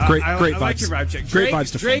 absolutely. Great I vibes. like your vibe check. Great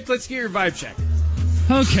vibes to Drake, let's get your vibe check.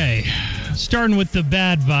 Okay, starting with the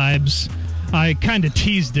bad vibes. I kind of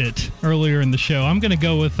teased it earlier in the show. I'm going to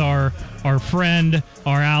go with our friend,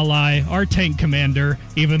 our ally, our tank commander,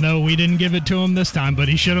 even though we didn't give it to him this time, but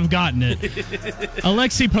he should have gotten it.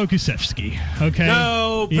 Alexei Pokusevsky, okay?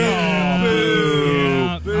 No, boo,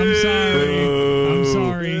 boo. I'm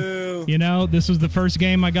sorry. Boo. You know, this was the first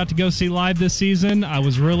game I got to go see live this season. I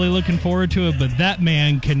was really looking forward to it, but that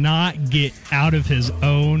man cannot get out of his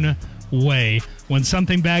own way. When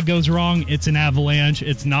something bad goes wrong, it's an avalanche.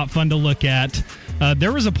 It's not fun to look at.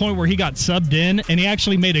 There was a point where he got subbed in, and he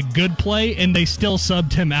actually made a good play, and they still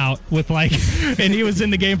subbed him out with and he was in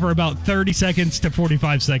the game for about 30 seconds to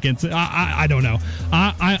 45 seconds. I don't know.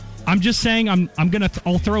 I'm just saying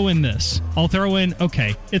I'll throw in this. I'll throw in,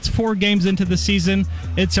 okay, it's 4 games into the season.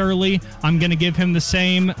 It's early. I'm going to give him the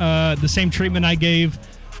same treatment I gave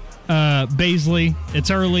Baisley.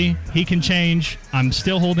 It's early. He can change. I'm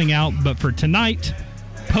still holding out, but for tonight,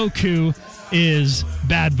 Poku is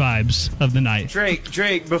bad vibes of the night.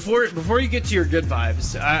 Drake, before you get to your good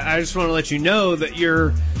vibes, I just want to let you know that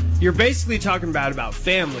you're basically talking bad about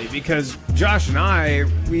family, because Josh and I,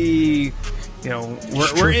 we're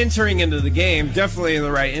entering into the game definitely in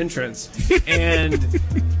the right entrance, and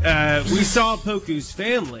we saw Poku's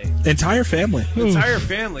family, entire family,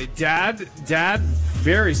 dad,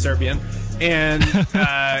 very Serbian, and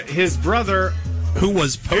his brother. Who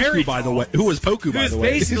was Poku, by the way? Who was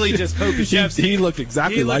basically just Pokushevsky. He looked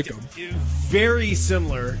exactly like him. Very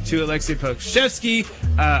similar to Alexei Pokushevsky.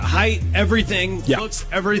 Height, everything. Yeah. Looks,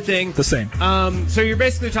 everything. The same. So you're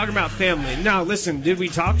basically talking about family. Now, listen, did we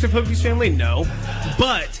talk to Poku's family? No.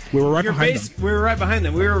 But we were right behind them. We were right behind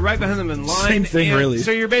them. We were right behind them in line. Same thing, really.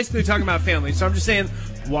 So you're basically talking about family. So I'm just saying,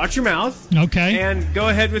 watch your mouth. Okay. And go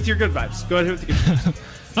ahead with your good vibes.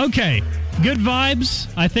 Okay. Good vibes.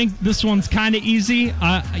 I think this one's kind of easy.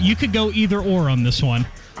 You could go either or on this one.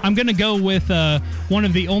 I'm going to go with one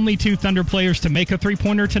of the only 2 Thunder players to make a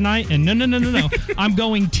three-pointer tonight. And no. I'm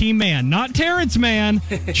going T-Man. Not Terrence Mann.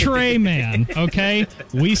 Trey Mann. Okay?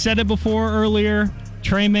 We said it before earlier.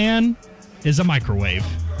 Trey Mann is a microwave.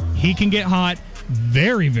 He can get hot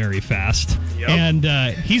very, very fast. Yep. And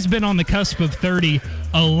he's been on the cusp of 30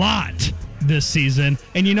 a lot this season.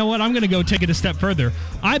 And you know what? I'm going to go take it a step further.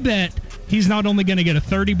 I bet he's not only going to get a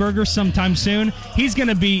 30-burger sometime soon, he's going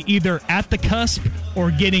to be either at the cusp or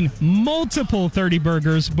getting multiple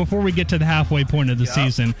 30-burgers before we get to the halfway point of the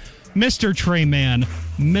season. Mr. Trey Mann,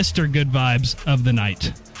 Mr. Good Vibes of the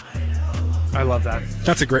night. I love that.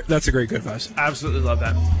 That's a great good vibes. Absolutely love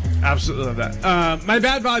that. My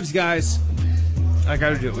bad vibes, guys. I got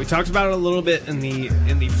to do it. We talked about it a little bit in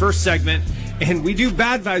the first segment. And we do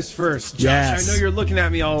bad vibes first. Josh, yes. I know you're looking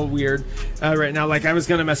at me all weird right now, like I was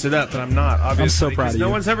going to mess it up, but I'm not, obviously. I'm so proud of you.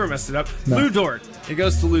 No one's ever messed it up. No. Lou Dort. It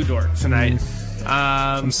goes to Lou Dort tonight.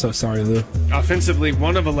 I'm so sorry, Lou. Offensively,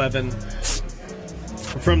 1 of 11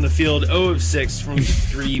 from the field, 0 of 6 from the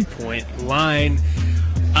three-point line.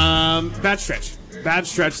 Bad stretch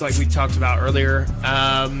like we talked about earlier.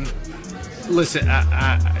 Listen,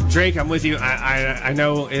 Drake, I'm with you. I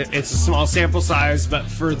know it's a small sample size, but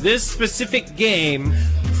for this specific game,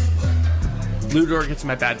 Lou Dort gets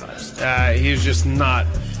my bad vibes. He's just not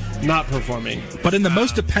performing. But in the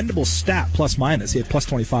most dependable stat, plus minus, he had plus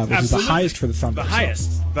 25, which absolutely. is the highest for the Thunder.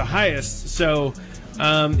 The highest. So,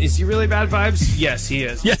 is he really bad vibes? Yes, he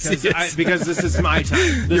is. Yes, he is. Because this is my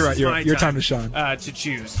time. You're right. Your time to shine. To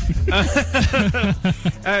choose.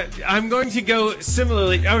 I'm going to go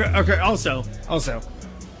similarly. Okay. Also,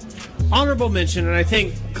 honorable mention, and I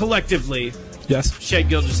think collectively, yes, Shai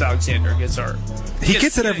Gilgeous-Alexander gets our. He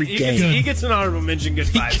gets it every game. He gets an honorable mention. Good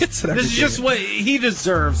vibes. He gets it every This is game. just what he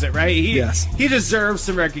deserves. It right. He deserves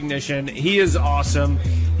some recognition. He is awesome.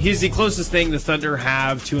 He's the closest thing the Thunder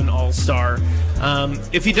have to an all-star.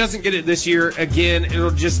 If he doesn't get it this year, again,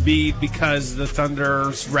 it'll just be because the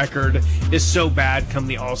Thunder's record is so bad come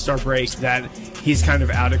the all-star break that he's kind of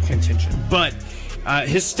out of contention. But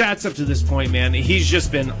his stats up to this point, man, he's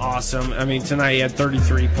just been awesome. I mean, tonight he had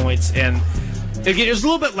 33 points, and again, it was a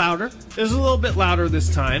little bit louder. It was a little bit louder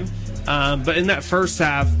this time. But in that first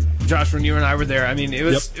half, Josh, when you and I were there, I mean, it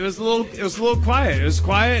was a little quiet. It was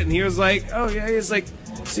quiet, and he was like, oh yeah, he's like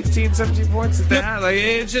 16, 17 points at that. Like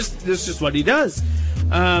it's just what he does.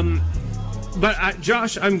 But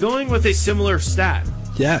Josh, I'm going with a similar stat.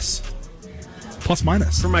 Yes. Plus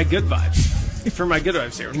minus for my good vibes. For my good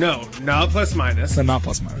vibes here. No, not plus minus. No, not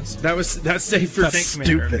plus minus. That's safe for That's Tank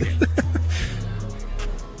Commander. stupid.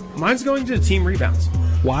 Mine's going to team rebounds.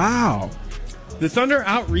 Wow. The Thunder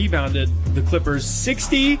out-rebounded the Clippers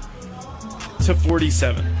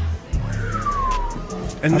 60-47.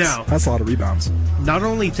 And that's a lot of rebounds. Not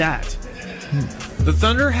only that, the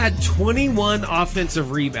Thunder had 21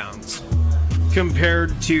 offensive rebounds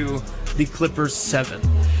compared to the Clippers 7.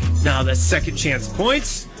 Now, that's second chance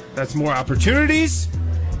points. That's more opportunities.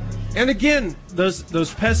 And again,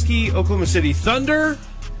 those pesky Oklahoma City Thunder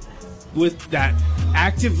with that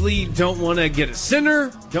actively don't want to get a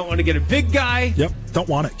center, don't want to get a big guy. Yep, don't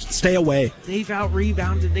want it. Stay away. They've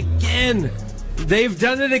out-rebounded again. They've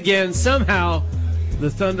done it again. Somehow, the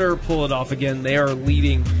Thunder pull it off again. They are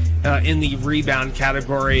leading in the rebound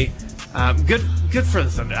category. Good for the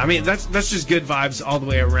Thunder. I mean, that's just good vibes all the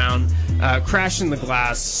way around. Crashing the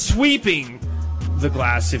glass, sweeping the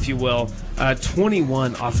glass, if you will.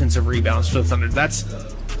 21 offensive rebounds for the Thunder. That's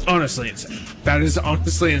honestly insane. That is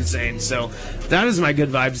honestly insane. So that is my good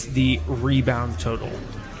vibes, the rebound total.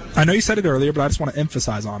 I know you said it earlier, but I just want to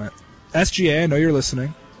emphasize on it. SGA, I know you're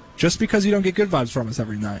listening. Just because you don't get good vibes from us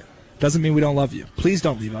every night doesn't mean we don't love you. Please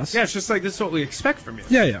don't leave us. Yeah, it's just like this is what we expect from you.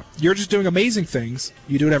 Yeah. You're just doing amazing things.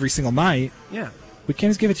 You do it every single night. Yeah. We can't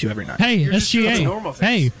just give it to you every night. Hey, You're just doing the SGA. normal things.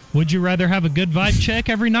 Hey, would you rather have a good vibe check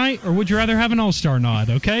every night, or would you rather have an all-star nod?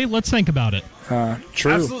 Okay, let's think about it.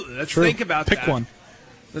 True. Absolutely. Let's True. think about that. Pick one.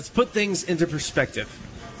 Let's put things into perspective.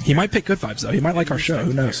 He might pick good vibes, though. He might like our show.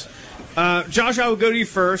 Who knows? Josh, I will go to you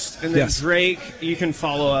first, and then Yes. Drake, you can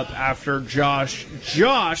follow up after Josh.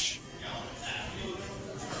 Josh,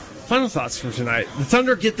 final thoughts from tonight. The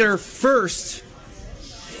Thunder get their first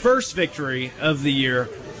victory of the year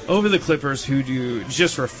over the Clippers, who do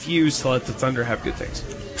just refuse to let the Thunder have good things.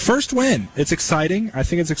 First win. It's exciting. I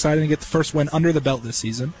think it's exciting to get the first win under the belt this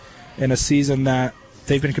season, in a season that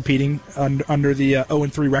they've been competing under the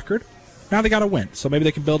 0-3 record. Now they got to win, so maybe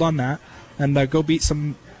they can build on that and go beat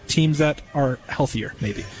some teams that are healthier,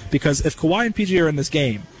 maybe. Because if Kawhi and PG are in this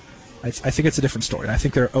game, I think it's a different story. I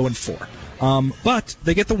think they're 0-4. But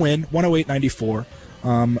they get the win, 108-94.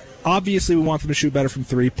 Obviously, we want them to shoot better from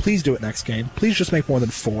 3. Please do it next game. Please just make more than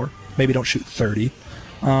 4. Maybe don't shoot 30.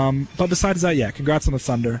 But besides that, yeah, congrats on the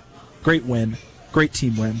Thunder. Great win. Great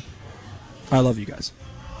team win. I love you guys.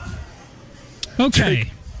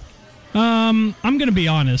 Okay. I'm going to be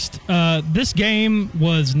honest. This game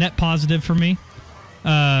was net positive for me.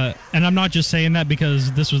 And I'm not just saying that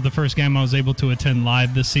because this was the first game I was able to attend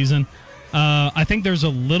live this season. I think there's a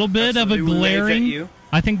little bit of a glaring...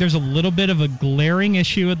 I think there's a little bit of a glaring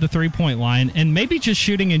issue at the three-point line, and maybe just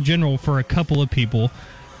shooting in general for a couple of people.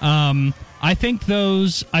 I think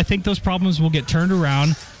those problems will get turned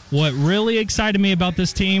around. What really excited me about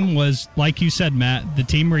this team was, like you said, Matt, the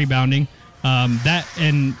team rebounding.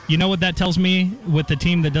 And you know what that tells me with the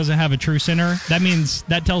team that doesn't have a true center?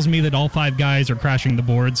 That tells me that all 5 guys are crashing the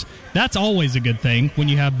boards. That's always a good thing when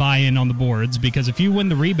you have buy-in on the boards, because if you win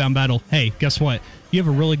the rebound battle, hey, guess what? You have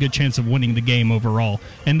a really good chance of winning the game overall.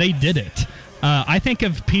 And they did it. I think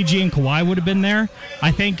if PG and Kawhi would have been there,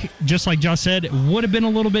 I think, just like Josh said, it would have been a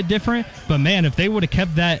little bit different. But man, if they would have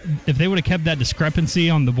kept that discrepancy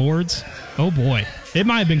on the boards, oh boy, it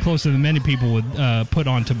might have been closer than many people would put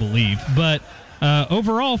on to believe. But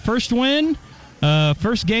overall, first win,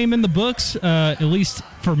 first game in the books, at least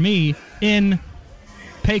for me, in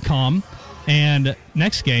Paycom. And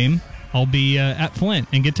next game, I'll be at Flint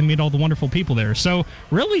and get to meet all the wonderful people there. So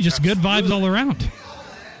really just good vibes all around.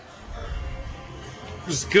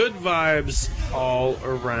 Just good vibes all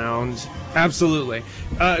around. Absolutely.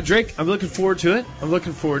 Drake, I'm looking forward to it.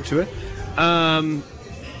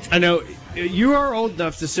 I know you are old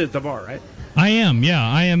enough to sit at the bar, right? I am, yeah.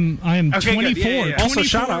 I am okay, 24. Yeah. Also,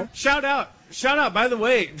 24. shout out. By the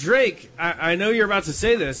way, Drake, I know you're about to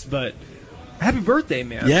say this, but happy birthday,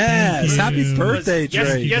 man. Yes, happy birthday,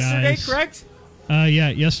 Drake. Yesterday, correct? Yeah,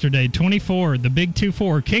 yesterday. 24, the big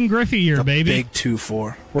 2-4. King Griffey year, baby. Big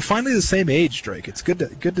 2-4. We're finally the same age, Drake. It's good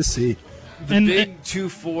to see. The big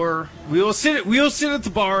 2-4. We will sit at the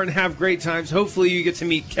bar and have great times. Hopefully you get to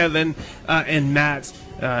meet Kevin and Matt.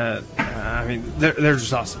 I mean, they're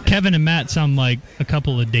just awesome. Kevin and Matt sound like a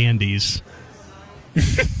couple of dandies.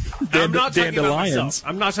 I'm not talking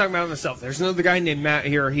about myself. There's another guy named Matt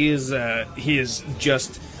here. He is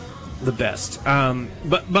just the best.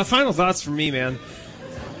 But final thoughts from me, man.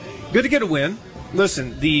 Good to get a win.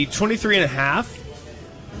 Listen, the 23.5.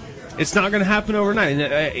 It's not going to happen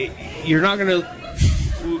overnight. You're not going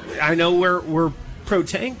to. I know we're pro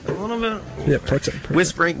tank a little bit. Yeah, pro tank.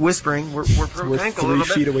 Whispering. We're pro tank a little bit.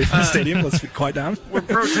 3 feet away from the stadium. Let's quiet down. We're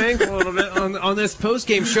pro tank a little bit on this post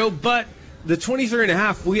game show, but the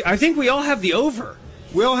 23.5. I think we all have the over.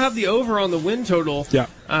 We all have the over on the win total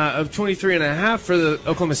of 23.5 for the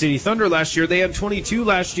Oklahoma City Thunder last year. They had 22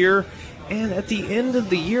 last year, and at the end of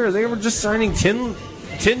the year, they were just signing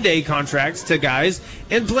 10-day contracts to guys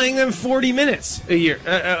and playing them 40 minutes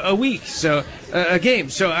a week, so a game.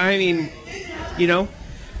 So I mean,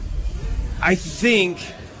 I think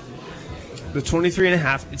the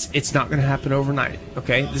 23.5. It's not going to happen overnight.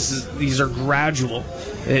 Okay, these are gradual.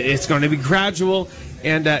 It's going to be gradual.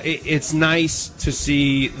 And it's nice to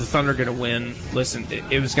see the Thunder get a win. Listen,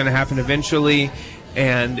 it was going to happen eventually,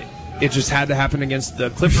 and it just had to happen against the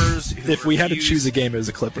Clippers. If we had to choose a game, it was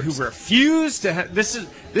the Clippers. Who refused to? This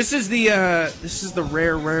is the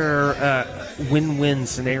rare win-win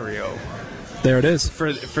scenario There it is.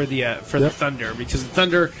 For the Thunder, because the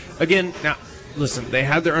Thunder, again, now listen, they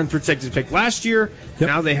had their unprotected pick last year. Yep.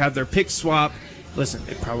 Now they have their pick swap. Listen,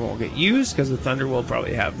 it probably won't get used because the Thunder will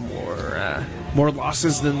probably have more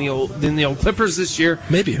losses than the old Clippers this year.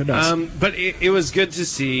 Maybe, who knows? But it was good to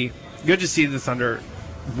see the Thunder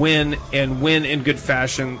win in good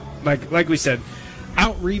fashion. Like we said,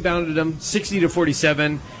 out rebounded them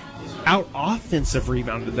 60-47. Out offensive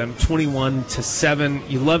rebounded them 21-7.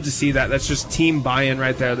 You love to see that. That's just team buy-in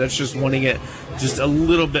right there. That's just wanting it just a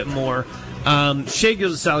little bit more. Shai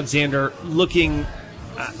Gilgeous-Alexander looking.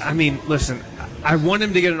 I mean, listen. I want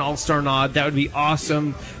him to get an All-Star nod. That would be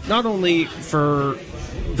awesome. Not only for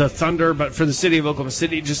the Thunder, but for the city of Oklahoma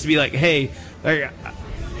City, just to be like, hey,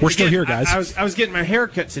 we're still here, guys. I was getting my hair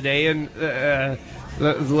cut today, and the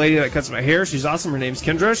lady that cuts my hair, she's awesome. Her name's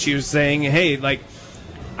Kendra. She was saying, hey, like,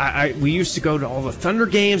 we used to go to all the Thunder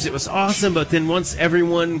games. It was awesome, but then once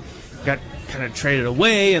everyone got kind of traded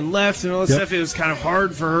away and left and all that stuff, it was kind of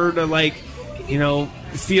hard for her to,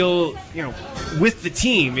 feel, with the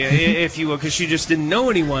team, if you will, because she just didn't know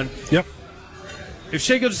anyone. Yep. If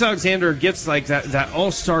Shai Gilgeous-Alexander gets like that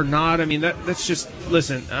All-Star nod, I mean, that's just,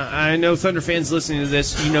 listen, I know Thunder fans listening to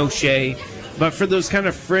this, Shai, but for those kind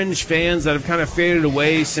of fringe fans that have kind of faded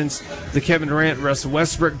away since the Kevin Durant, Russell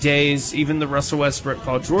Westbrook days, even the Russell Westbrook,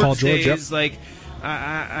 Paul George days, yep.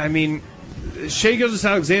 I mean, Shai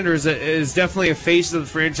Gilgeous-Alexander is definitely a face of the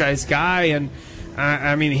franchise guy, and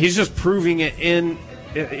I mean, he's just proving it in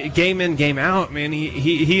game out, man.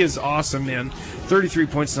 He is awesome, man. 33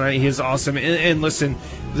 points tonight. He is awesome. And listen,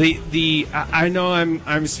 I know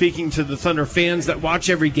I'm speaking to the Thunder fans that watch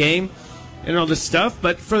every game and all this stuff,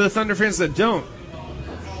 but for the Thunder fans that don't,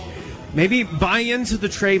 maybe buy into the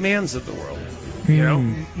Trey Mans of the world.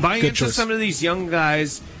 Buy into choice. Some of these young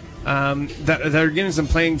guys that are getting some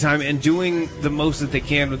playing time and doing the most that they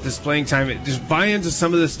can with this playing time. Just buy into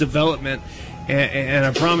some of this development, and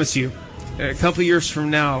I promise you, a couple years from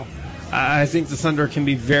now, I think the Thunder can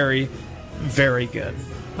be very, very good.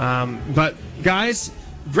 But, guys,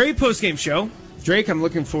 great post-game show. Drake, I'm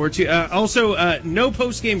looking forward to. Also, no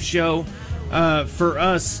post-game show for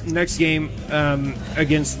us next game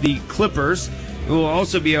against the Clippers. It will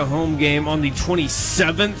also be a home game on the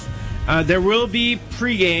 27th. There will be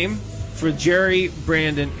pregame for Jerry,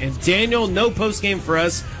 Brandon, and Daniel. No postgame for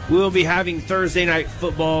us. We will be having Thursday night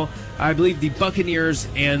football. I believe the Buccaneers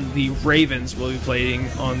and the Ravens will be playing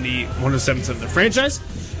on the 107th of the franchise.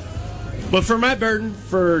 But for Matt Burton,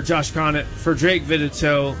 for Josh Connett, for Drake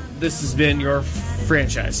Vidito, this has been your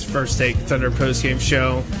franchise First Take Thunder postgame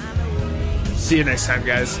show. See you next time,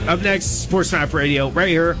 guys. Up next, Sports Map Radio, right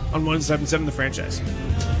here on 107.7 The Franchise.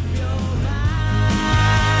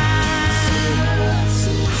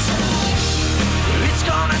 It's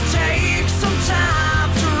gonna take some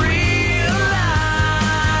time to realize,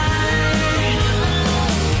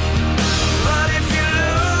 but if you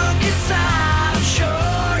look inside, I'm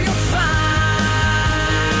sure you'll find.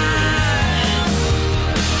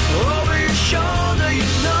 Over your shoulder, you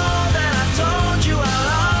know that I told you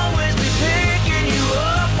I'll always be picking you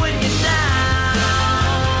up when you're down.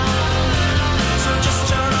 So just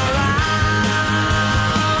turn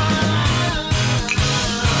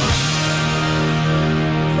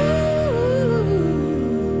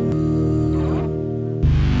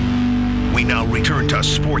We now return to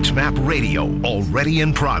Sports Map Radio, already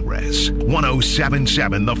in progress.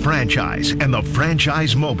 107.7 The Franchise and the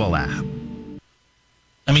Franchise mobile app.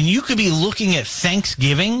 I mean, you could be looking at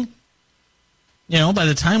Thanksgiving. By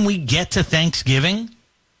the time we get to Thanksgiving,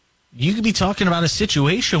 you could be talking about a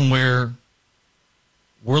situation where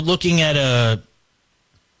we're looking at a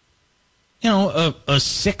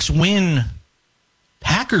 6-win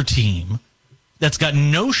Packer team that's got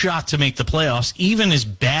no shot to make the playoffs, even as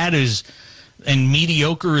bad as and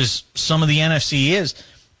mediocre as some of the NFC is.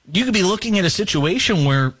 You could be looking at a situation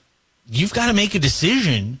where you've got to make a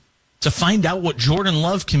decision to find out what Jordan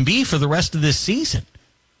Love can be for the rest of this season.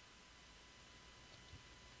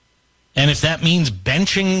 And if that means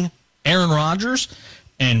benching Aaron Rodgers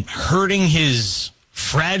and hurting his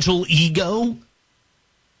fragile ego,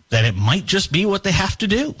 then it might just be what they have to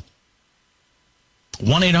do.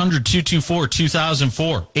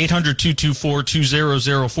 1-800-224-2004,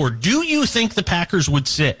 800-224-2004. Do you think the Packers would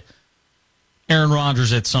sit Aaron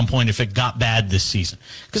Rodgers at some point if it got bad this season?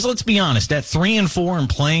 Because let's be honest, at 3-4 and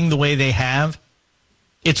playing the way they have,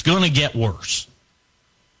 it's going to get worse.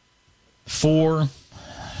 4-6,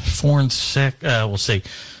 we'll say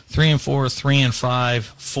 3-4, 3-5,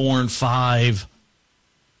 4-5,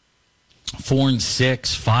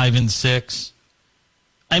 4-6, 5-6.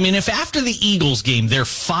 I mean, if after the Eagles game they're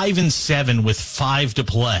 5-7 with 5 to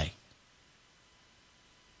play,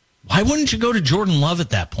 Why wouldn't you go to Jordan Love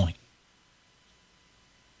at that point?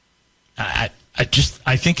 I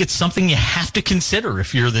think it's something you have to consider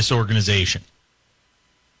if you're this organization.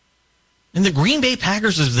 And the Green Bay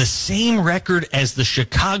Packers is the same record as the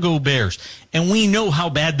Chicago Bears, and we know how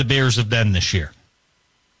bad the Bears have been this year.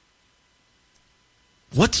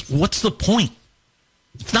 What's the point?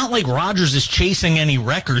 It's not like Rodgers is chasing any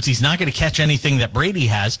records. He's not going to catch anything that Brady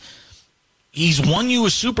has. He's won you a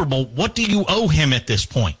Super Bowl. What do you owe him at this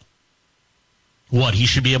point? What, he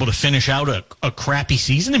should be able to finish out a crappy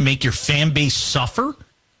season and make your fan base suffer?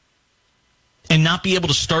 And not be able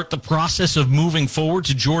to start the process of moving forward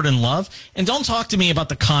to Jordan Love? And don't talk to me about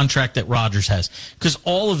the contract that Rodgers has, because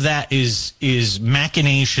all of that is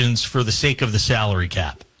machinations for the sake of the salary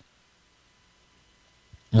cap.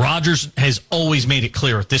 Rodgers has always made it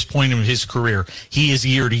clear at this point in his career, he is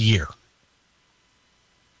year to year.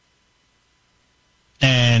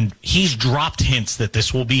 And he's dropped hints that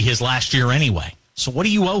this will be his last year anyway. So what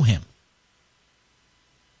do you owe him?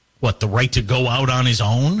 What, the right to go out on his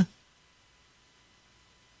own?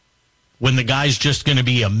 When the guy's just going to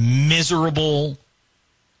be a miserable,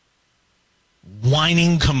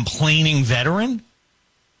 whining, complaining veteran?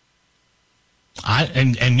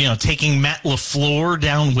 Taking Matt LaFleur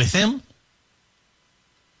down with him?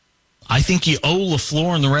 I think you owe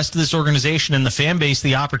LaFleur and the rest of this organization and the fan base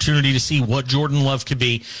the opportunity to see what Jordan Love could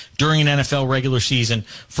be during an NFL regular season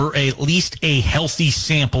for at least a healthy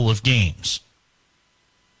sample of games.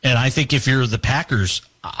 And I think if you're the Packers,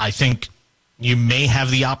 I think you may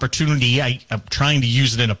have the opportunity, I'm trying to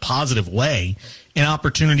use it in a positive way, an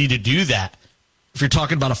opportunity to do that. If you're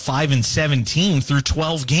talking about a 5-7 team through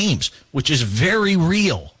 12 games, which is very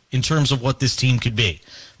real in terms of what this team could be.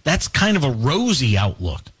 That's kind of a rosy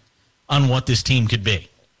outlook on what this team could be.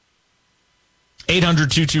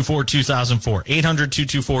 800-224-2004.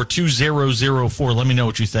 800-224-2004. Let me know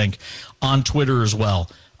what you think on Twitter as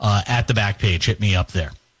well, at the back page. Hit me up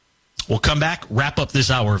there. We'll come back, wrap up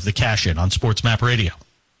this hour of the Cash In on Sports Map Radio.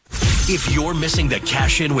 If you're missing the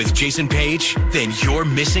Cash In with Jason Page, then you're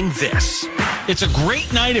missing this. It's a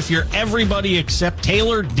great night if you're everybody except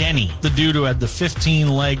Taylor Denny, the dude who had the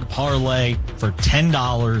 15-leg parlay for $10,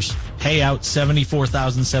 payout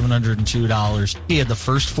 $74,702. He had the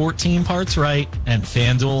first 14 parts right, and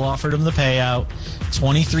FanDuel offered him the payout,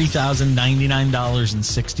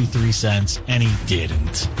 $23,099.63, and he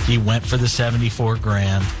didn't. He went for the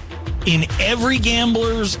 $74,000. In every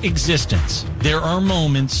gambler's existence, there are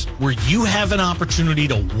moments where you have an opportunity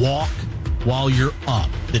to walk while you're up.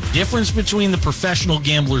 The difference between the professional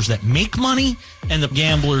gamblers that make money and the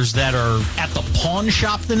gamblers that are at the pawn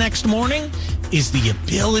shop the next morning is the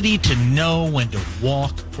ability to know when to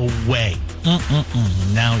walk away.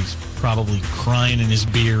 Now he's probably crying in his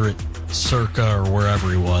beer at Circa or wherever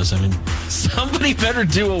he was. I mean, somebody better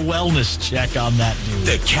do a wellness check on that dude.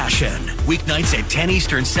 The Cash In, weeknights at 10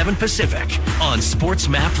 Eastern, 7 Pacific on Sports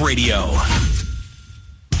Map Radio.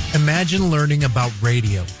 Imagine learning about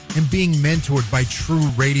radio and being mentored by true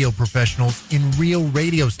radio professionals in real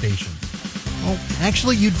radio stations. Well,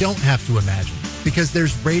 actually, you don't have to imagine, because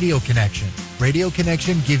there's Radio Connection. Radio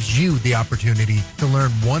Connection gives you the opportunity to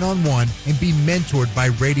learn one-on-one and be mentored by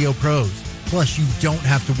radio pros. Plus, you don't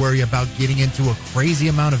have to worry about getting into a crazy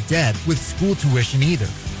amount of debt with school tuition either.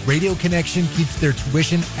 Radio Connection keeps their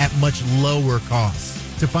tuition at much lower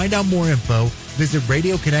costs. To find out more info, visit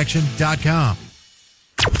radioconnection.com.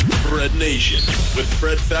 Fred Nation with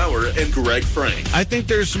Fred Fowler and Greg Frank. I think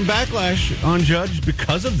there's some backlash on Judge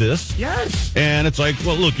because of this. Yes. And it's like,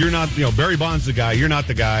 well, look, you're not, Barry Bonds the guy. You're not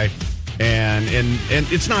the guy. And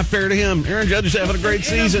it's not fair to him. Aaron Judge is having a great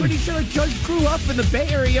season. I'm pretty sure Judge grew up in the Bay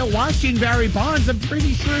Area watching Barry Bonds. I'm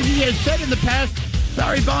pretty sure he has said in the past,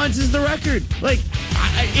 Barry Bonds is the record.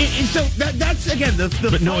 So that's again the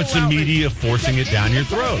but no, it's the media forcing it down your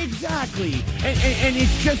throat. Exactly, and it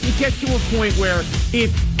gets to a point where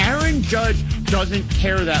if Aaron Judge doesn't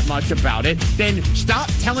care that much about it, then stop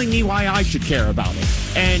telling me why I should care about it.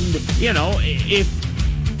 And if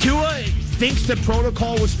Tua thinks the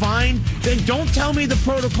protocol was fine, then don't tell me the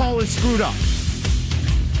protocol is screwed up.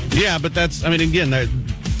 Yeah, but that's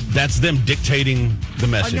them dictating the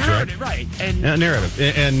message, right? And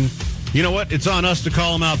narrative. And you know what? It's on us to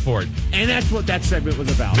call them out for it. And that's what that segment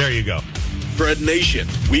was about. There you go. Fred Nation,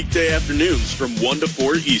 weekday afternoons from 1 to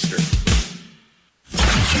 4 Eastern.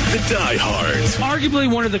 The Diehards.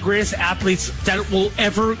 Arguably one of the greatest athletes that will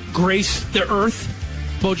ever grace the earth,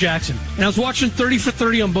 Bo Jackson. And I was watching 30 for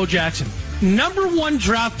 30 on Bo Jackson. Number 1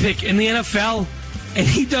 draft pick in the NFL, and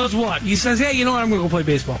he does what? He says, hey, you know what? I'm going to go play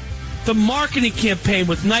baseball. The marketing campaign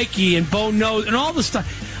with Nike and Bo knows and all the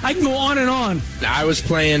stuff. I can go on and on. I was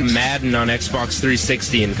playing Madden on Xbox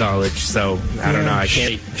 360 in college, so I don't know. I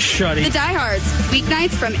can't. Shut it. The Diehards,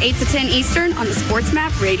 weeknights from 8 to 10 Eastern on the Sports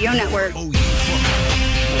Map Radio Network. More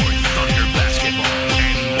Thunder basketball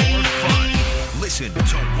and more fun. Listen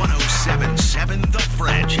to 107.7 The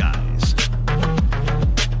Franchise.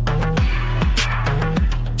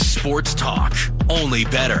 Sports talk, only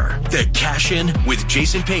better. The Cash In with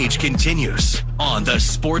Jason Page continues on the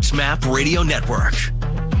Sports Map Radio Network.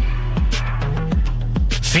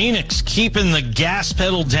 Phoenix keeping the gas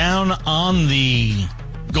pedal down on the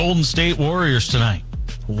Golden State Warriors tonight.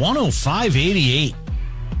 105-88.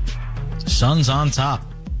 Suns on top.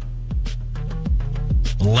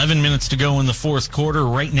 11 minutes to go in the fourth quarter.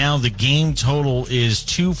 Right now, the game total is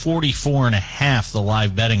 244.5, the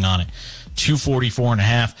live betting on it.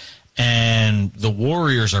 244.5, and the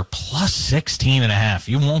Warriors are plus 16.5.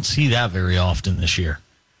 You won't see that very often this year.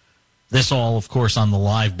 This all, of course, on the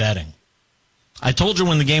live betting. I told you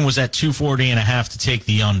when the game was at 240.5 to take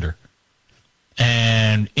the under.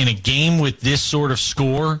 And in a game with this sort of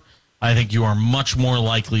score, I think you are much more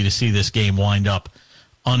likely to see this game wind up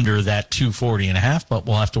under that 240.5, but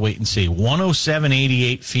we'll have to wait and see.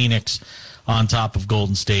 107-88 Phoenix on top of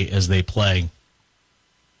Golden State as they play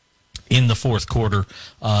in the fourth quarter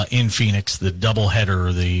in Phoenix, the doubleheader,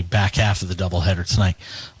 or the back half of the doubleheader tonight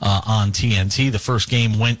on TNT. The first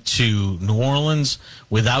game went to New Orleans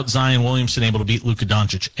without Zion Williamson able to beat Luka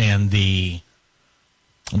Doncic and the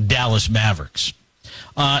Dallas Mavericks.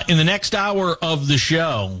 In the next hour of the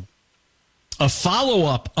show, a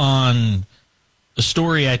follow-up on a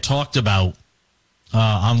story I talked about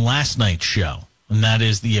on last night's show, and that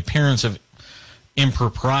is the appearance of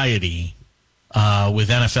impropriety with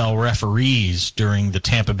NFL referees during the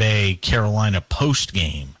Tampa Bay Carolina post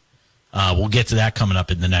game. We'll get to that coming up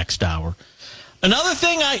in the next hour. Another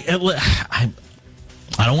thing, I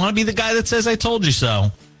don't want to be the guy that says I told you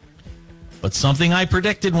so, but something I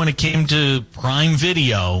predicted when it came to Prime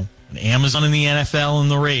Video and Amazon and the NFL and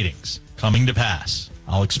the ratings coming to pass.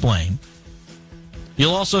 I'll explain.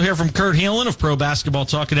 You'll also hear from Kurt Heelan of Pro Basketball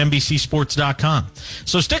Talk at NBCSports.com.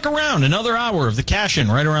 So stick around. Another hour of the Cash In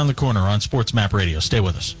right around the corner on Sports Map Radio. Stay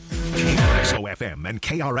with us. KRXO FM and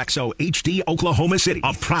KRXO HD Oklahoma City.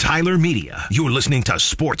 Tyler Media. You're listening to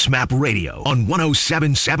Sports Map Radio on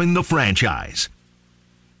 107.7 The Franchise.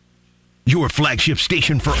 Your flagship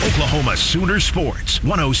station for Oklahoma Sooner sports.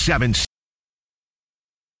 107.7